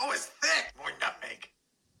fridge. Oh, it's thick. More nutmeg.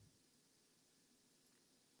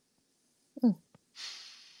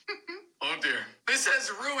 Oh, dear. This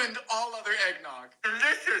has ruined all other eggnog.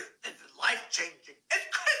 Delicious. It's life-changing. It's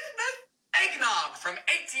Christmas. Eggnog from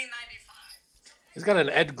 1895. He's got an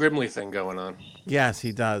Ed Grimley thing going on. Yes,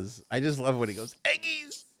 he does. I just love when he goes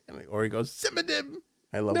eggies, or he goes simmadim.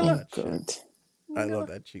 I love all that shit. I love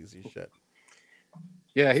that cheesy shit.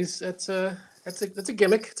 Yeah, that's a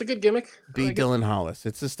gimmick. It's a good gimmick. B. Dylan Hollis.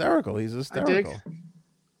 It's hysterical. He's hysterical.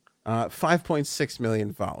 5.6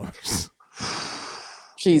 million followers.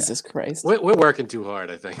 Jesus Christ. We're working too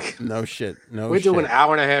hard, I think. No shit. No, we're shit. doing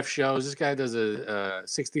hour-and-a-half shows. This guy does a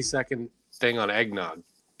 60-second thing on eggnog.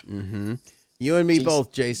 Mm-hmm. You and me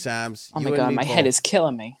both, Jay Sabs. Oh my God, my head is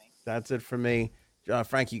killing me. That's it for me.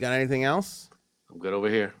 Frank, you got anything else? I'm good over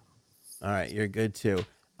here. All right, you're good too.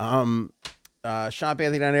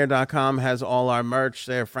 ShopAnthonyDownAir.com has all our merch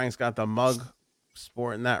there. Frank's got the mug,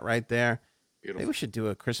 sporting that right there. Beautiful. Maybe we should do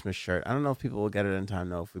a Christmas shirt. I don't know if people will get it in time,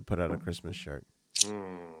 though, if we put out a Christmas shirt.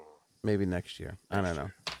 Maybe next year. I don't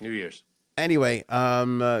know. New Year's. Anyway,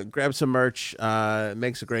 grab some merch.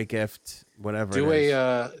 Makes a great gift.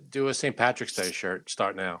 Whatever. Do a St. Patrick's Day shirt.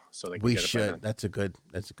 Start now, so they can We get it should. That's a good.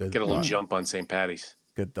 Get a little jump on St. Patty's.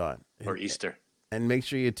 Good thought. Or Easter. And make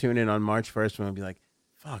sure you tune in on March 1st when we'll be like,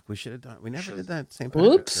 fuck, we should have done. We never did that St.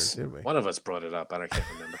 Patrick's Day, did we? One of us brought it up. I can't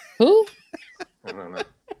remember. Who? I don't know.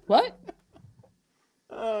 What?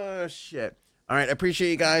 Oh shit. All right, I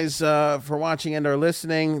appreciate you guys for watching and or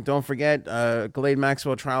listening. Don't forget, Ghislaine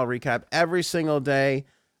Maxwell trial recap every single day.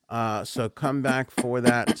 So come back for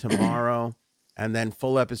that tomorrow, and then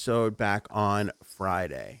full episode back on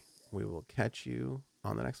Friday. We will catch you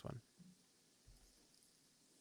on the next one.